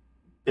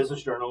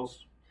business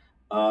journals.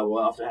 We'll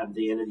also have at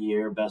the end of the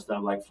year best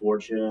of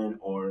Fortune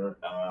or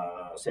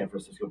San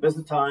Francisco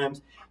Business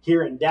Times.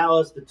 Here in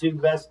Dallas, the two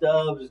best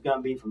of is going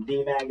to be from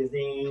D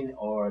Magazine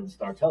or the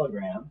Star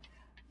Telegram.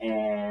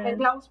 And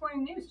Dallas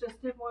Morning News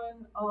just did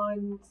one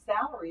on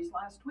salaries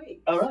last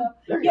week. Oh, right. So,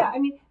 there you yeah, go. I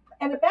mean,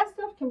 and the best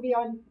stuff can be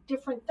on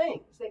different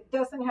things. It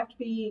doesn't have to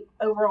be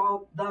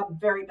overall the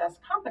very best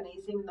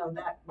companies, even though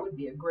that would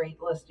be a great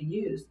list to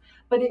use.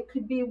 But it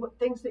could be what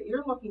things that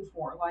you're looking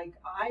for. Like,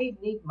 I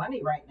need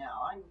money right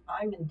now.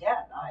 I'm in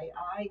debt.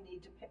 I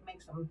need to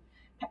make some.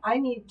 I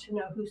need to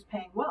know who's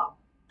paying well.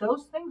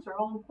 Those things are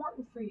all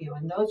important for you,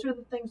 and those are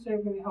the things that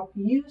are going to help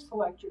you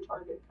select your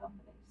target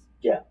companies.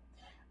 Yeah.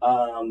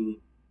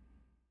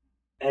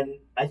 And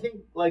I think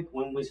like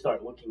when we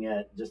start looking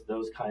at just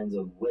those kinds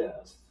of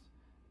lists,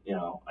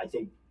 I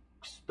think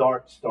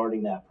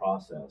starting that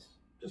process,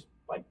 just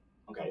like,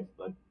 okay,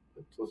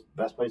 what's the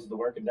best places to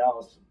work in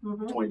Dallas,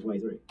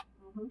 2023,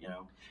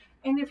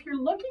 And if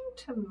you're looking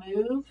to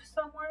move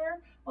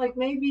somewhere, like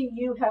maybe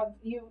you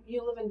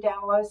live in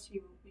Dallas,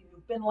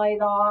 you've been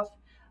laid off,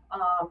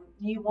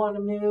 you want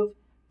to move,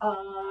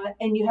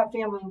 and you have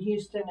family in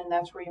Houston, and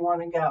that's where you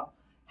want to go.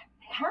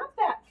 Have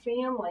that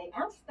family,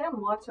 ask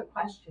them lots of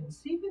questions,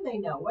 see who they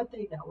know, what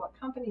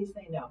companies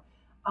they know.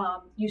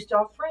 You still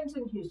have friends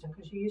in Houston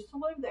because you used to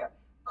live there.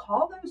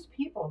 Call those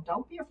people.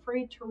 Don't be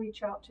afraid to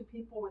reach out to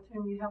people with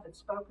whom you haven't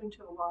spoken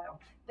to a while.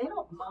 They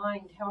don't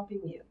mind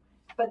helping you,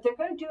 but they're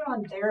going to do it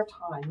on their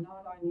time,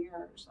 not on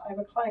yours. I have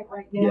a client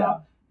right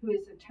now who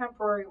is a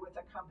temporary with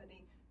a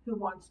company who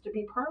wants to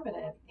be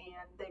permanent,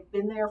 and they've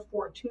been there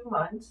for 2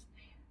 months,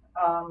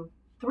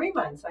 3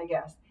 months, I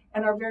guess,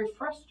 and are very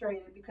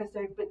frustrated because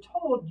they've been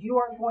told you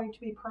are going to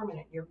be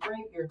permanent. You're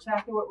great. You're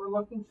exactly what we're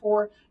looking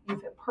for. You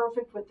fit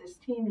perfect with this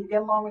team. You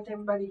get along with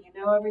everybody. You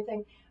know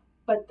everything.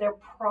 But their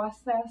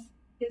process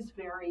is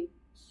very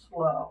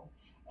slow.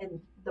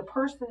 And the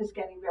person is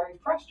getting very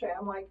frustrated.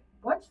 I'm like,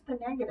 what's the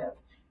negative?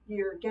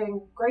 You're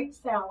getting great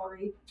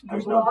salary. You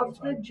love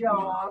the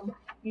job.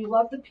 You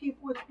love the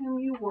people with whom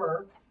you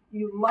work.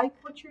 You like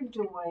what you're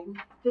doing.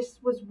 This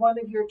was one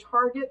of your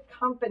target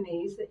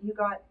companies that you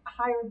got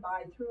hired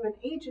by through an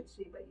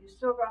agency, but you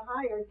still got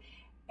hired.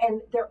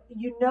 And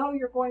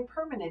you're going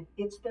permanent.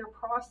 It's their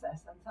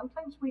process. And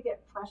sometimes we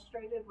get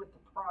frustrated with the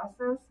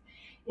process.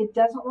 It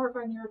doesn't work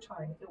on your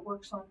time. It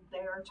works on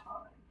their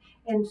time.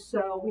 And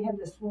so we had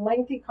this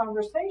lengthy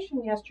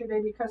conversation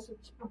yesterday because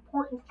it's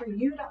important for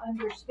you to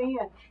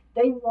understand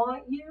they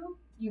want you.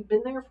 You've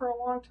been there for a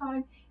long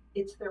time.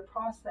 It's their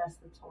process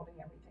that's holding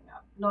everything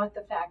up, not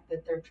the fact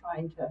that they're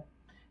trying to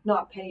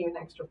not pay you an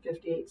extra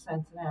 58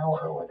 cents an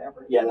hour or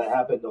whatever. Yeah, that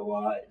happened a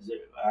lot.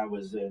 I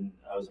was an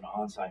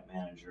on-site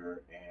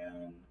manager,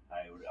 and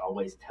I would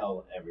always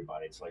tell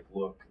everybody, it's like,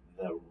 look,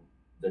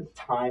 the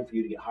time for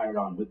you to get hired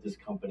on with this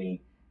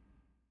company,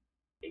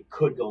 it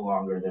could go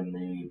longer than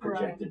the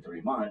projected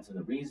 3 months, and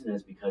the reason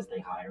is because they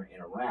hire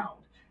in a round,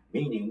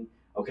 meaning,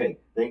 okay,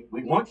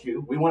 we want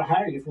to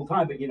hire you full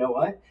time, but you know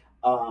what?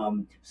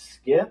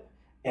 Skip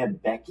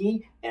and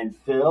Becky and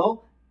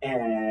Phil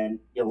and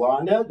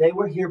Yolanda, they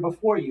were here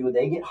before you.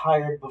 They get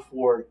hired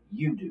before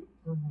you do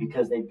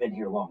because they've been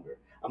here longer.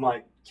 I'm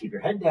like, keep your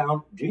head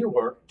down, do your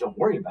work, don't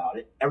worry about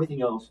it.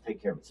 Everything else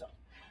take care of itself.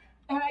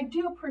 And I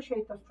do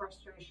appreciate the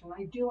frustration.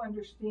 I do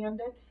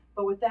understand it.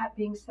 But with that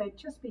being said,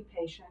 just be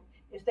patient.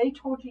 If they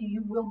told you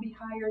you will be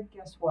hired,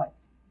 guess what?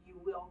 You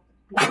will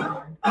be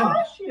hired.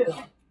 Bless you.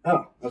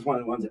 Oh, that's one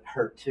of the ones that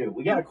hurt too.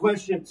 We got a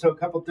question. So a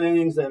couple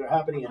things that are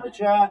happening in the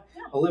chat.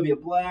 Yeah. Olivia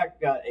Black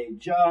got a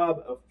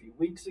job a few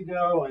weeks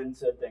ago and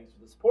said thanks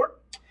for the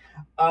support.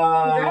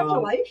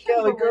 Congratulations,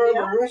 Kelly Olivia.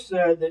 Gerber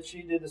said that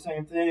she did the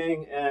same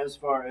thing as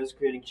far as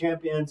creating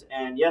champions.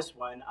 And yes,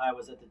 when I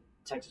was at the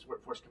Texas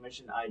Workforce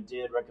Commission, I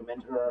did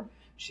recommend her.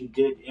 She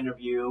did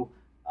interview.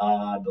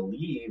 I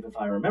believe, if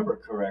I remember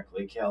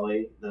correctly,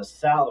 Kelly, the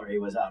salary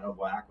was out of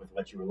whack with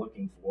what you were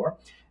looking for,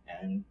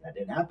 and that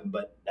didn't happen.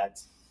 But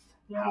that's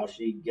how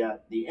she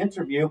got the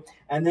interview.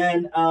 And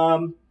then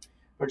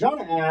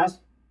Virginia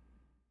asked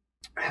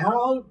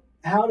how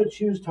to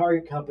choose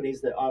target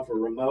companies that offer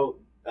remote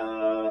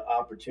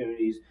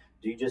opportunities.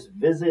 Do you just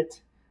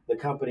visit the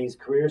company's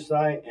career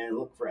site and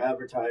look for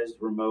advertised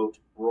remote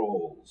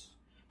roles?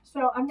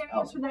 So I'm going to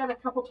answer that a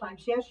couple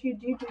times. Yes, you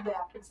do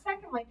that. But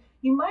secondly,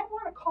 you might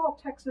want to call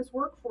Texas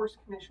Workforce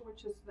Commission,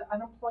 which is the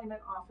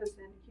unemployment office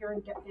here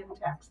in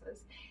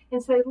Texas,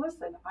 and say,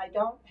 listen, I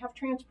don't have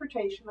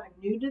transportation. I'm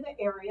new to the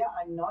area.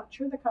 I'm not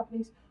sure the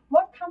companies.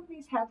 What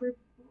companies have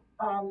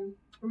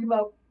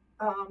remote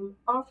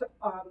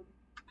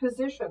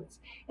positions?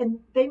 And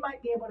they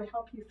might be able to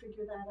help you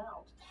figure that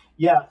out.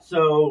 Yeah,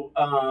 so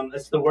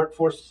it's the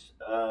Workforce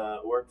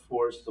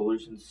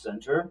Solutions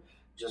Center.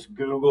 Just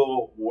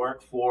Google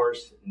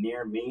workforce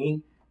near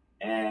me,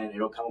 and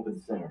it'll come up with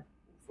the center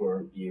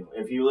for you.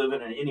 If you live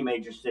in any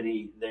major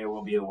city, there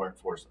will be a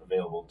workforce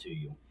available to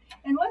you.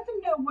 And let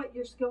them know what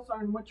your skills are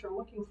and what you're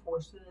looking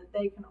for so that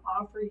they can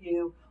offer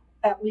you,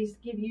 at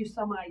least give you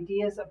some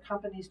ideas of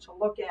companies to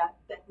look at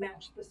that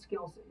match the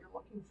skills that you're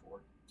looking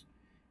for.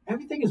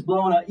 Everything is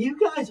blowing up. You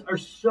guys are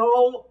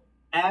so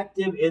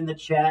active in the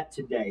chat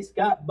today.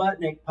 Scott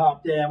Butnick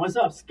popped in. What's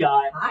up,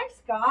 Scott? Hi,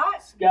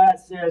 Scott. Scott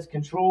says,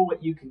 control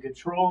what you can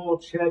control.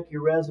 Check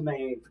your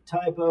resume for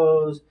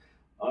typos.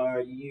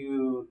 Are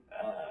you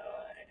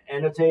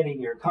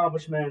annotating your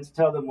accomplishments,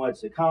 tell them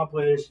what's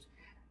accomplished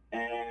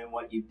and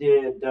what you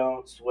did.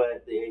 Don't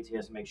sweat the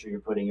ATS. Make sure you're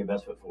putting your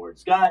best foot forward.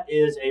 Scott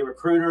is a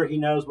recruiter. He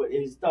knows what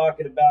he's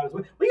talking about.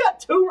 We got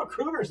 2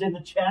 recruiters in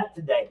the chat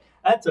today.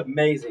 That's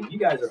amazing. You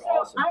guys are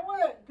awesome. I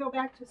want to go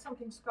back to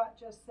something Scott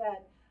just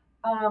said,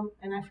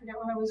 and I forget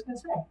what I was going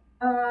to say.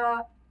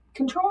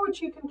 Control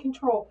what you can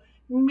control.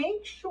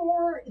 Make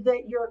sure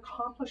that your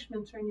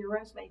accomplishments are in your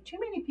resume. Too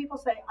many people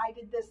say, I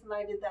did this and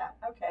I did that.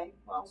 Okay,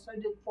 well, so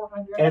did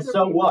 400 And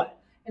so people. what?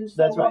 And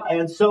so That's right. what?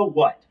 And so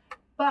what?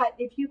 But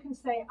if you can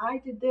say, I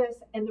did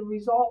this and the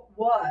result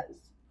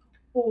was,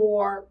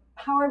 or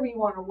however you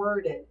want to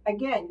word it,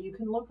 again, you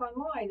can look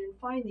online and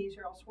find these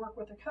or else work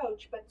with a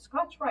coach. But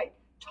Scott's right.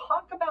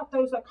 Talk about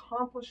those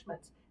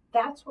accomplishments.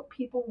 That's what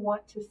people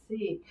want to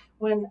see.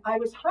 When I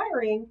was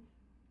hiring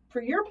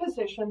for your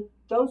position,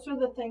 those are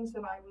the things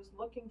that I was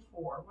looking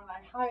for.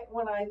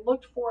 When I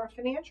looked for a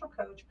financial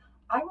coach,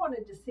 I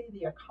wanted to see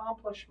the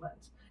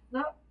accomplishments,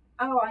 not,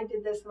 oh, I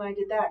did this and I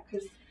did that,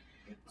 because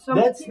so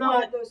many people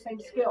have those same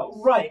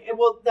skills. Right.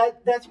 Well,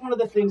 that's one of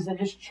the things that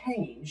has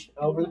changed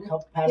over the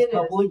past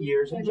couple of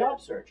years in job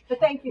search. But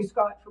thank you,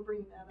 Scott, for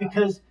bringing that up.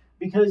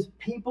 Because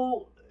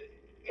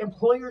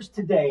employers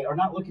today are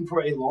not looking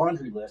for a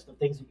laundry list of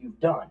things that you've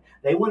done.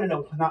 They want to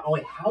know not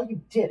only how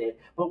you did it,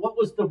 but what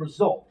was the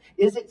result.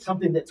 Is it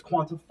something that's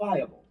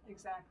quantifiable?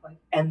 Exactly.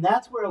 And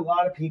that's where a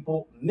lot of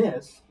people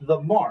miss the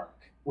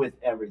mark with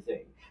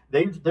everything.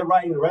 They're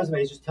writing the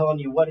resumes just telling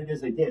you what it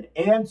is they did.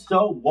 And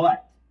so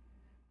what?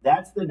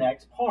 That's the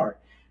next part.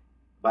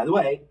 By the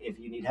way, if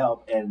you need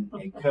help and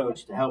a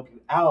coach to help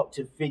you out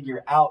to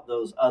figure out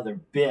those other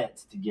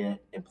bits to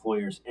get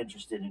employers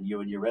interested in you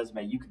and your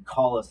resume, you can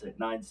call us at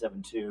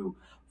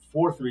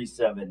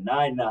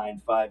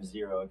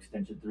 972-437-9950,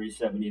 extension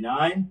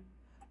 379.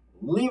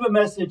 Leave a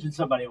message and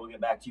somebody will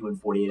get back to you in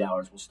 48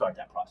 hours. We'll start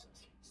that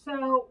process.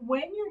 So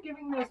when you're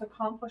giving those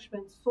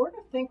accomplishments, sort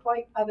of think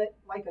of it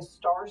like a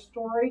star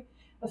story.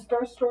 A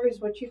star story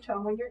is what you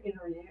tell when you're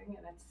interviewing,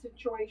 and it's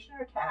situation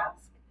or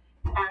task,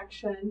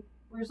 action,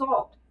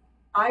 result.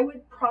 I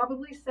would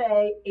probably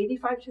say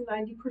 85 to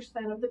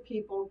 90% of the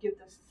people give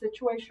the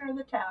situation or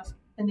the task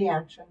and the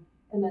action,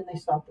 and then they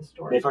stop the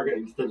story. They forget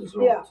the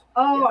result. Yeah.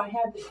 Oh, yeah. I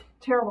had this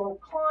terrible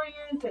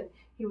client, and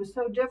he was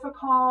so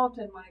difficult,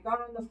 and when I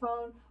got on the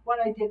phone, what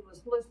I did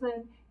was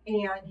listen,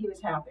 and he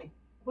was happy.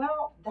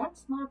 Well,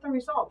 that's not the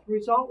result. The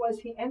result was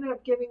he ended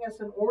up giving us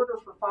an order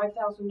for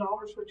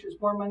 $5,000, which is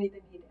more money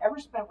than he'd ever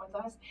spent with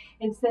us,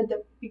 and said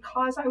that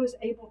because I was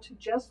able to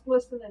just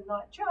listen and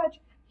not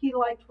judge, he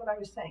liked what I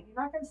was saying. You're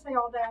not going to say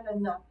all that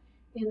on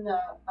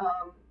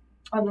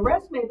the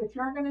resume, but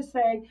you're going to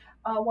say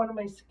one of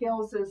my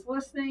skills is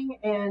listening,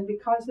 and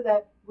because of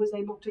that, was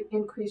able to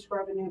increase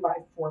revenue by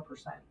 4% or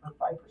 5%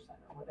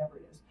 or whatever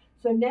it is.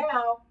 So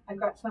now I've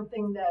got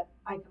something that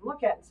I can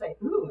look at and say,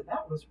 ooh,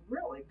 that was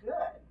really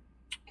good.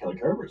 Kelly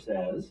Kerber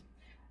says,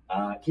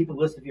 keep a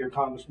list of your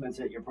accomplishments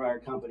at your prior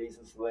companies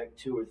and select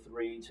 2 or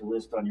 3 to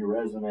list on your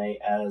resume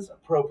as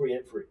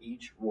appropriate for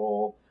each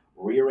role.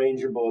 Rearrange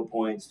your bullet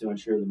points to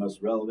ensure the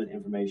most relevant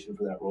information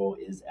for that role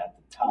is at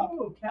the top.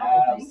 Oh,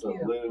 Kelly,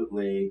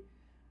 absolutely.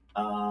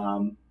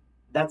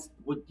 That's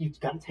what you've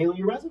got to tailor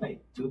your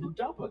resume to the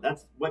job.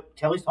 That's what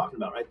Kelly's talking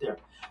about right there.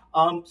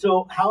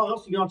 So how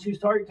else are you going to choose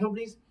target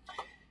companies?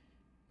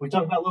 We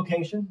talked about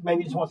location. Maybe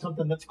you just want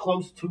something that's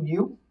close to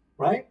you,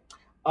 right?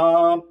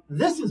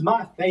 This is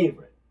my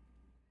favorite.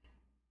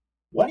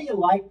 What do you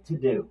like to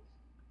do?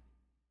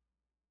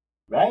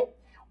 Right?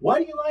 What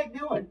do you like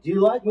doing? Do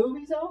you like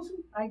movies,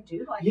 Allison? I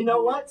do like You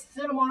know what?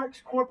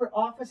 Cinemark's corporate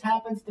office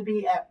happens to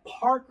be at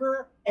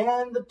Parker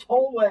and the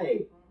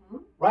Tollway,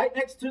 right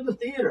next to the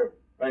theater,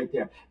 right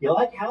there. You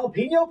like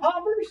jalapeno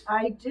poppers?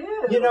 I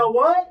do. You know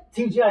what?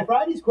 TGI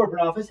Fridays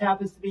corporate office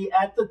happens to be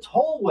at the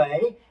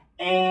Tollway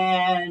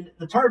and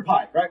the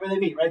Turnpike, right where they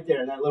meet, right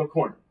there in that little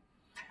corner.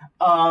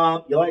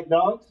 You like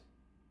dogs?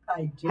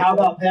 I do. How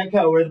about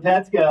Petco, where the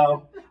pets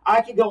go?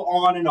 I could go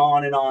on and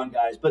on and on,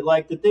 guys. But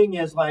like the thing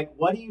is, like,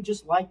 what do you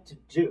just like to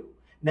do?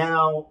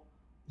 Now,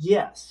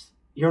 yes,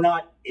 you're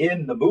not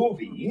in the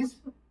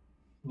movies,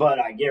 but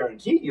I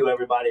guarantee you,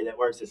 everybody that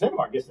works at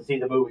Cinemark gets to see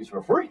the movies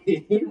for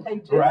free,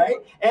 right?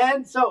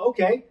 And so,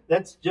 okay,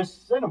 that's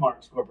just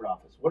Cinemark's corporate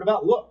office. What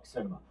about Look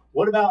Cinema?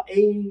 What about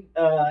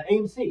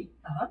AMC?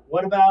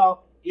 What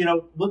about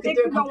look at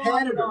their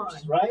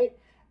competitors, right?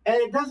 And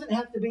it doesn't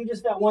have to be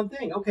just that one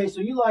thing. Okay,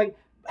 so you like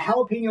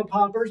jalapeno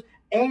poppers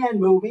and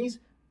movies.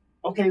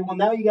 Okay, well,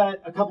 now you got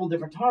a couple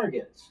different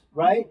targets,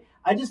 right?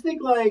 I just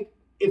think, like,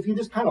 if you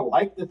just kind of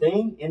like the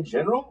thing in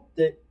general,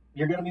 that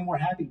you're going to be more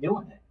happy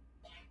doing it.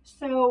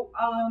 So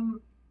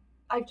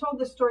I've told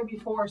this story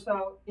before,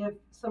 so if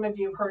some of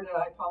you have heard it,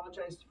 I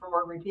apologize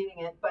for repeating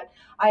it. But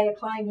I had a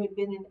client who had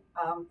been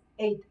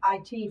in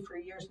IT for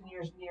years and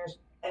years and years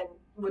and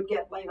would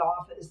get laid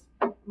off as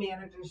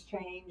managers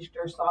changed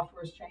or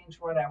software's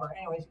changed, whatever.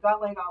 Anyways, got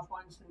laid off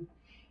once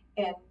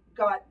and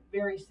got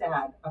very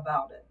sad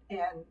about it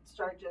and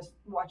started just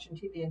watching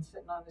TV and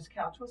sitting on his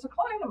couch. It was a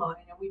client of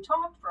mine, and we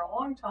talked for a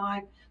long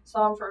time,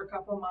 saw him for a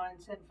couple of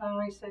months, and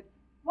finally said,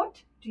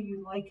 what do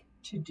you like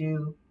to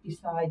do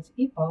besides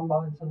eat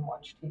bonbons and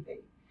watch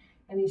TV?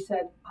 And he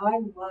said, I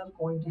love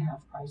going to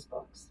half price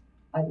books.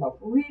 I love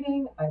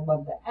reading. I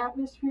love the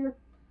atmosphere.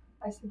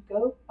 I said,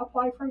 go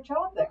apply for a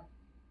job there.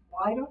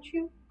 Why don't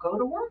you go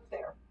to work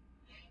there?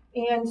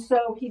 And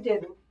so he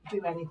didn't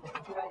do anything.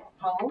 He went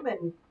home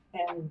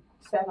and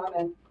sat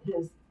on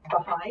his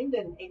behind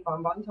and ate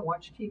bonbons and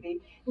watched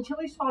TV until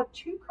he saw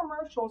 2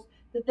 commercials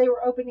that they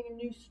were opening a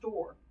new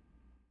store.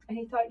 And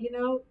he thought,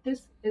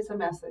 this is a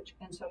message.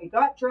 And so he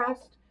got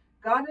dressed,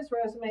 got his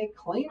resume,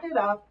 cleaned it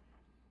up,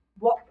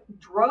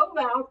 drove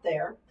out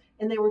there,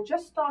 and they were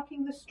just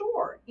stocking the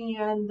store.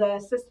 And the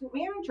assistant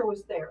manager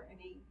was there, and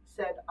he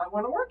said, I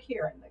want to work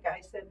here. And the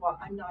guy said, well,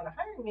 I'm not a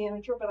hiring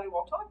manager, but I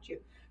will talk to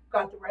you.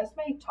 Got the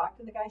resume, talked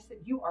to the guy, said,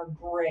 you are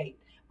great.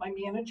 My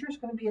manager is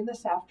going to be in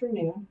this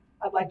afternoon.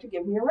 I'd like to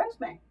give him your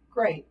resume.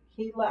 Great.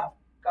 He left,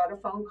 got a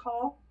phone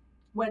call,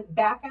 went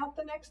back out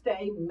the next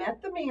day,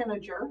 met the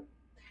manager,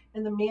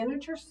 and the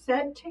manager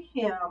said to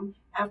him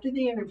after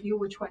the interview,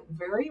 which went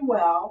very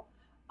well,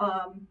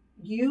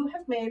 you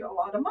have made a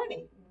lot of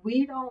money.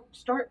 We don't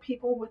start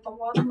people with a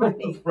lot of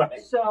money. Right.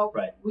 So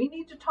right. We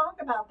need to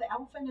talk about the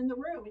elephant in the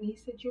room. And he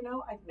said,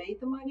 I've made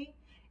the money.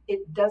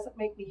 It doesn't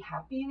make me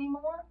happy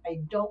anymore.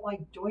 I don't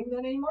like doing that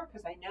anymore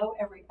because I know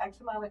every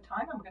X amount of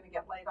time I'm going to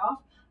get laid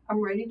off.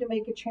 I'm ready to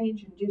make a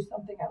change and do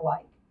something I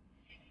like.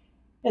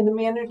 And the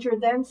manager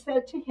then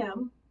said to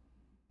him,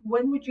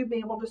 when would you be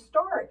able to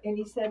start? And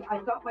he said,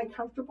 I've got my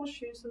comfortable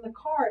shoes in the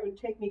car. It would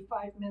take me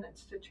 5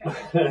 minutes to change.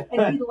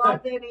 And he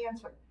loved that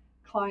answer.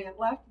 Client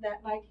left.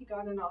 That night he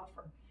got an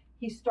offer.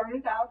 He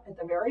started out at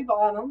the very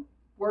bottom,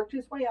 worked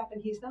his way up,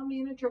 and he's now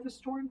manager of a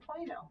store in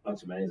Plano.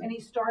 That's amazing. And he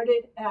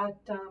started at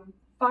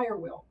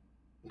Firewheel.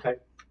 Okay.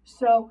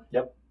 So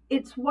yep.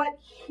 It's what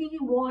he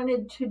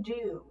wanted to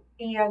do.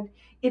 And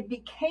it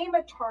became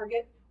a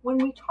target when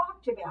we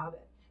talked about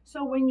it.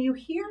 So when you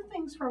hear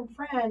things from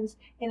friends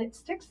and it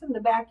sticks in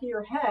the back of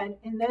your head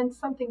and then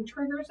something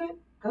triggers it,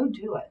 go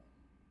do it.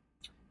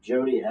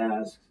 Jody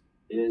asks,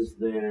 is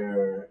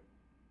there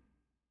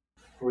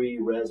free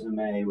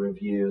resume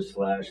review /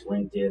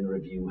 LinkedIn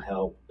review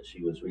help?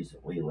 She was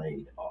recently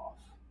laid off.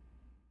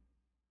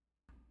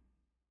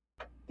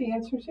 The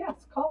answer is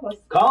yes. Call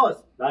us. Call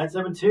us.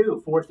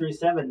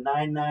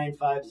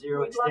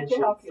 972-437-9950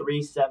 extension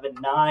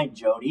 379,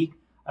 Jody.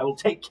 I will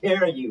take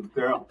care of you,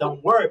 girl.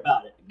 Don't worry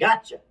about it.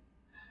 Gotcha.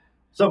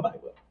 Somebody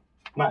will.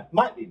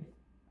 Might be me.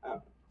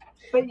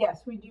 But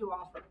yes, we do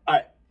offer. All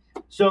right.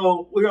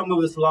 So we're going to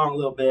move this along a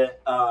little bit,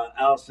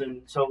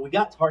 Allison. So we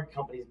got target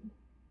companies.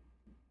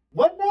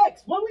 What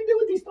next? What do we do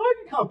with these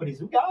target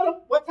companies? We got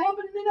them. What's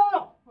happening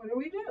now? What do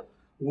we do?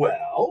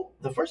 Well,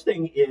 the first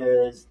thing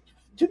is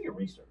do your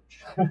research.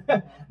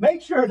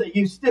 Make sure that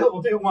you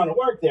still do want to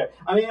work there.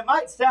 I mean, it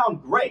might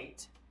sound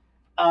great.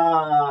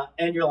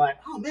 And you're like,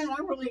 oh man,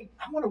 I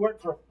want to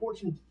work for a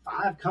Fortune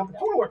 5 company.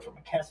 I want to work for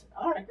McKesson.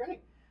 All right,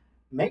 great.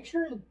 Make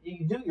sure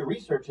you do your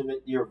research and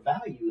that your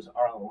values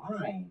are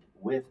aligned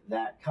with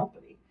that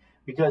company.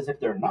 Because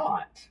if they're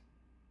not,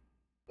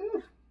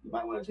 you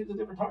might want to choose a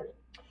different target.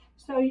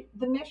 So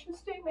the mission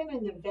statement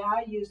and the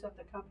values of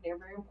the company are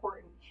very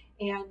important.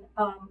 And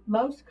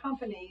most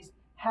companies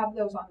have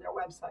those on their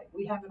website.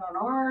 We have it on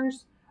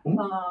ours.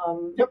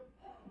 Yep.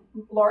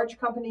 Large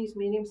companies,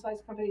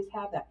 medium-sized companies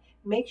have that.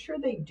 Make sure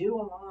they do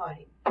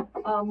align.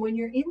 When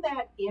you're in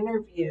that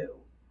interview,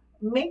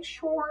 make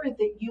sure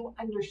that you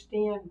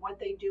understand what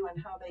they do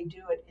and how they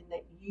do it, and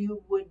that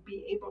you would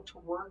be able to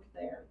work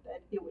there,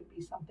 that it would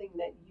be something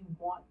that you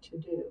want to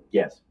do.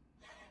 Yes.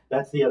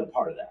 That's the other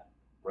part of that,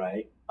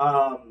 right?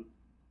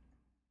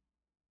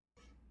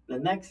 The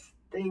next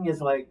thing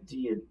is like, do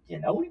you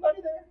know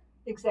anybody there?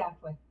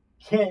 Exactly.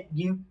 Do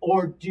you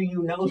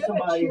know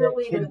somebody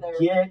that can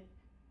get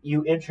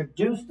you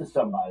introduced to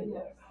somebody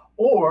there?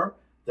 Or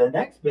the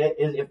next bit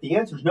is, if the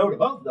answer is no to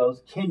both of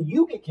those, can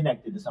you get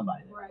connected to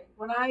somebody there? Right.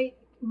 When I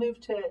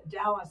moved to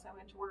Dallas, I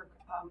went to work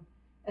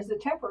as a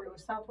temporary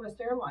with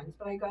Southwest Airlines,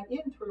 but I got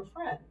in through a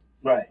friend.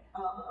 Right.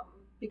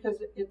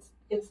 Because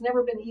it's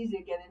never been easy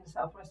to get into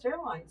Southwest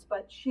Airlines,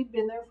 but she'd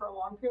been there for a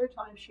long period of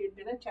time. She had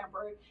been a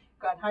temporary,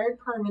 got hired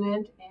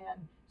permanent,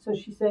 and so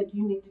she said,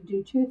 you need to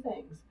do 2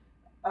 things.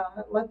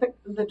 Let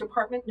the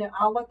department know.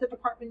 I'll let the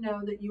department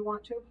know that you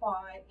want to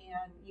apply,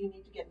 and you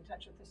need to get in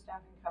touch with the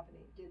staffing company.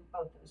 Did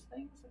both those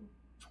things, and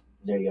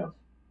there you go.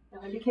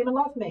 And I became a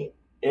love mate.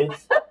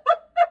 It's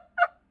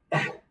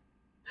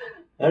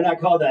they're not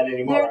called that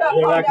anymore. They're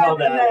not called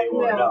that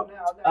anymore. No.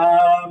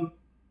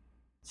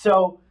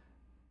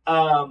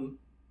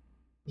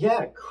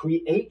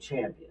 Create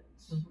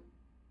champions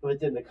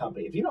within the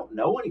company. If you don't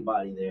know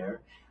anybody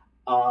there,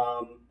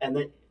 and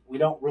then we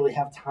don't really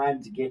have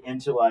time to get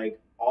into like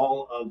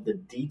all of the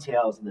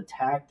details and the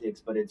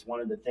tactics, but it's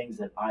one of the things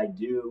that I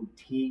do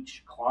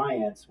teach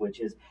clients, which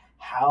is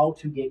how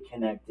to get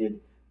connected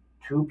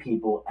to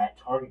people at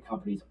target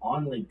companies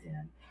on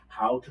LinkedIn,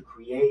 how to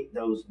create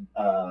those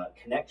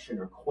connection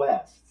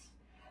requests,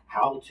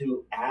 how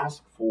to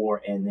ask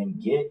for and then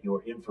get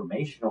your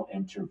informational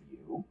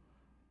interview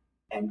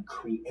and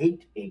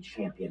create a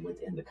champion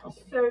within the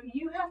company. So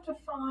you have to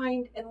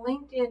find, and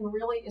LinkedIn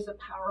really is a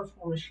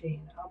powerful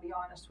machine. I'll be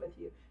honest with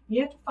you.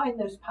 You have to find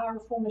those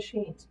powerful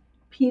machines,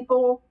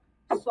 people,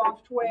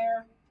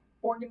 software,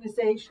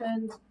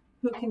 organizations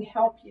who can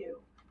help you.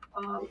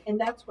 And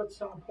that's what's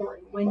so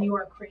important when you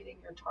are creating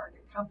your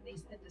target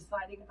companies and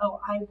deciding, oh,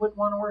 I would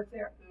want to work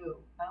there. Ooh,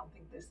 I don't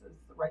think this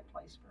is the right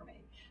place for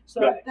me.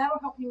 So Right. that'll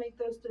help you make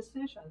those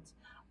decisions.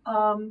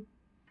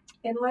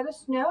 And let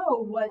us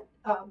know what,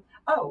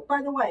 oh,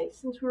 by the way,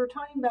 since we were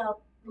talking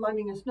about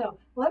letting us know,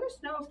 let us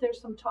know if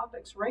there's some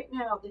topics right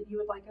now that you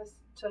would like us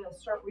to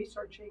start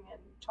researching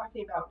and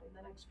talking about in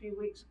the next few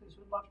weeks, because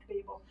we'd love to be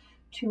able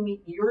to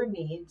meet your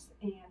needs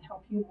and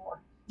help you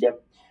more.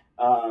 Yep.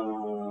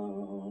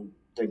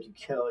 Thank you,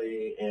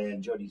 Kelly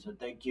and Jody. So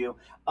thank you.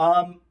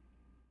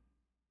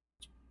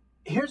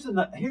 Here's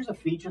a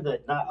feature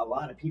that not a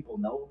lot of people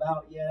know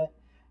about yet.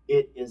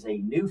 It is a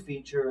new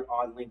feature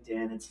on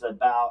LinkedIn. It's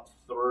about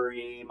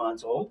 3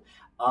 months old.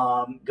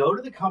 Go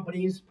to the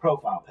company's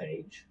profile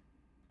page.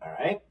 All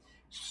right.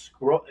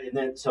 Scroll, and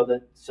then so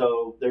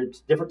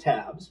there's different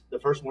tabs. The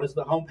first one is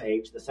the home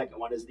page. The second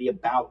one is the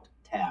About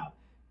tab.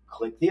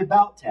 Click the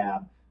About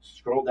tab.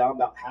 Scroll down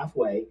about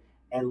halfway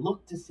and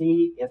look to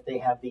see if they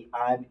have the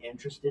I'm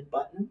interested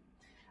button.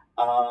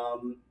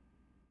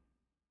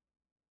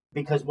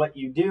 Because what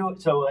you do,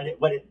 so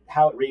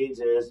how it reads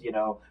is,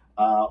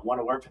 want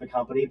to work for the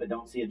company but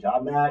don't see a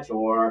job match,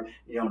 or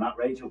not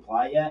ready to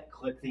apply yet,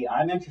 click the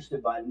I'm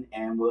interested button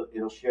and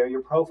it'll share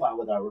your profile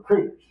with our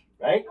recruiters,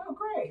 right? Oh,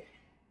 great.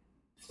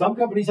 Some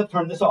companies have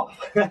turned this off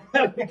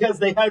because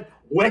they had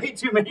way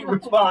too many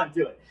respond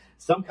to it.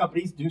 Some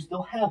companies do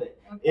still have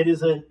it.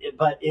 Okay.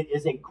 But it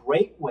is a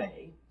great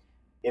way,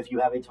 if you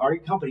have a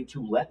target company,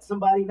 to let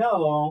somebody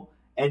know.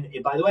 And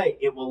by the way,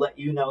 it will let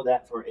you know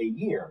that for a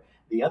year.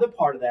 The other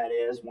part of that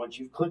is, once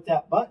you've clicked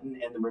that button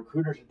and the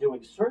recruiters are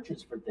doing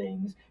searches for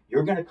things,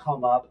 you're going to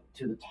come up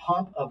to the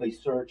top of a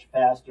search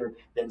faster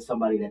than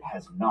somebody that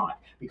has not,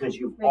 because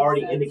you've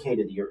already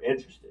indicated that you're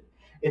interested.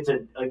 It's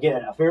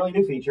again a fairly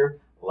new feature.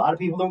 A lot of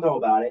people don't know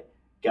about it.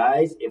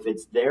 Guys, if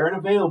it's there and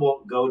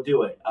available, go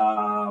do it.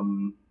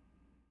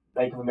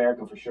 Bank of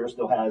America for sure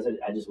still has it.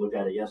 I just looked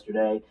at it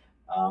yesterday.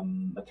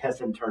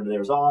 McKesson turned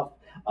theirs off.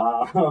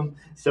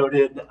 So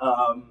did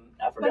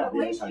I forgot.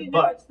 But at least you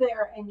know it's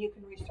there and you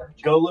can research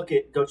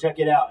it. Go check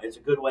it out. It's a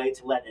good way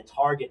to let a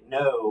target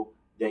know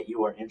that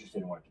you are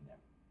interested in working there.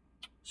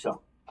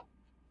 So,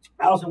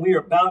 Allison, we are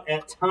about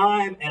at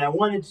time, and I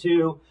wanted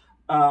to,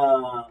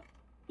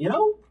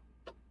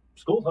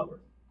 school's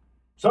over.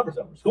 Summer's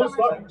over. School's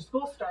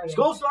starting.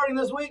 School's starting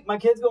this week. My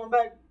kid's going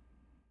back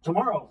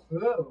tomorrow.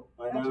 Ooh,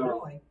 I know. that's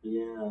early.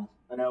 Yeah,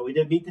 I know. We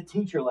did meet the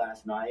teacher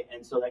last night,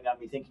 and so that got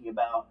me thinking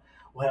about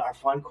what our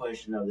fun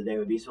question of the day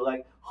would be. So,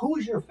 who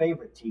is your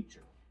favorite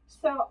teacher?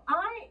 So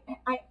I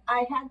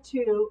had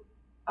to.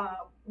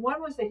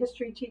 One was a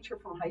history teacher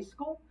from high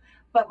school,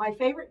 but my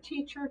favorite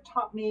teacher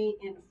taught me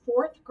in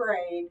 4th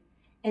grade,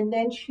 and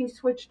then she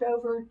switched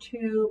over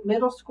to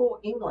middle school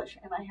English,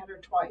 and I had her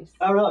twice.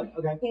 Oh, really?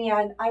 Okay.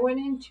 And I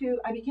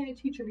became a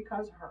teacher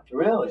because of her.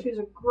 Really? She was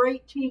a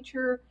great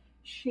teacher.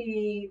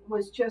 She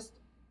was just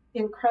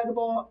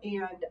incredible,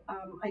 and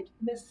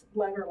Miss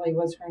Letterly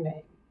was her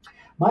name.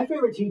 My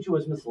favorite teacher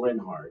was Miss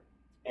Linhart,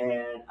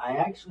 and I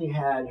actually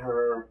had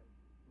her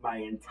my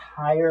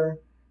entire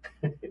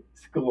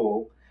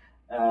school,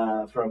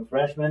 from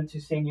freshman to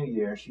senior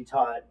year. She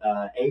taught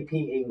AP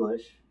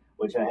English,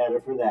 which I had her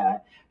for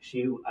that.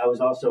 I was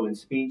also in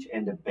speech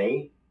and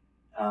debate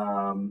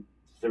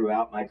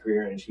throughout my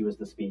career, and she was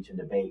the speech and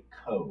debate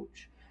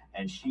coach,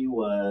 and she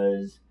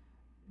was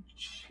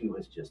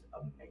just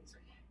amazing.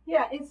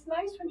 Yeah, it's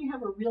nice when you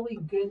have a really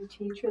good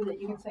teacher that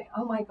you can say,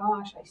 oh my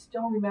gosh, I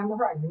still remember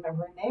her. I remember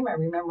her name. I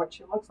remember what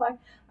she looks like.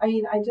 I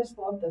mean, I just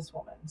love this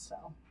woman.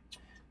 So.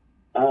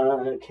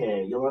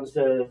 Okay, Yolanda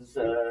says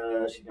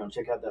she's going to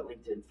check out that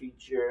LinkedIn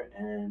feature.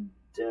 And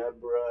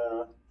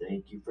Deborah,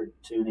 thank you for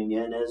tuning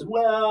in as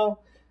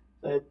well.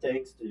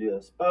 Thanks to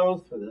us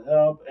both for the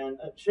help. And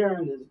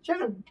Sharon's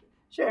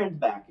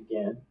back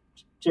again.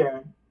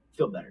 Sharon,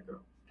 feel better,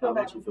 girl. How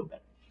about you feel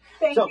better?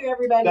 Thank you,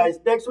 everybody. Guys,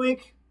 next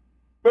week,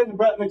 Brendan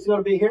Bretnick's going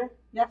to be here.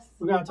 Yes.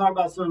 We're going to talk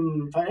about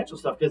some financial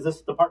stuff, because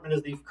this department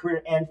is the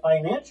Career and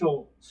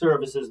Financial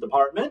Services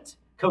Department.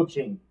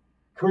 Coaching.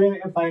 Career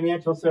and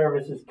Financial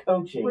Services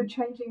Coaching. We're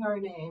changing our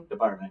name.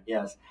 Department,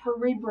 yes. We're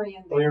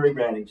rebranding. We're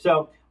rebranding.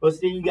 So we'll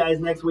see you guys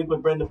next week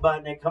with Brenda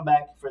Butnick. Come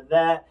back for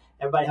that.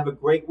 Everybody have a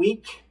great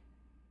week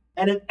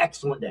and an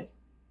excellent day.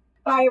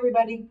 Bye,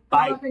 everybody.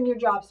 Bye. Good luck in your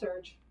job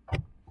search.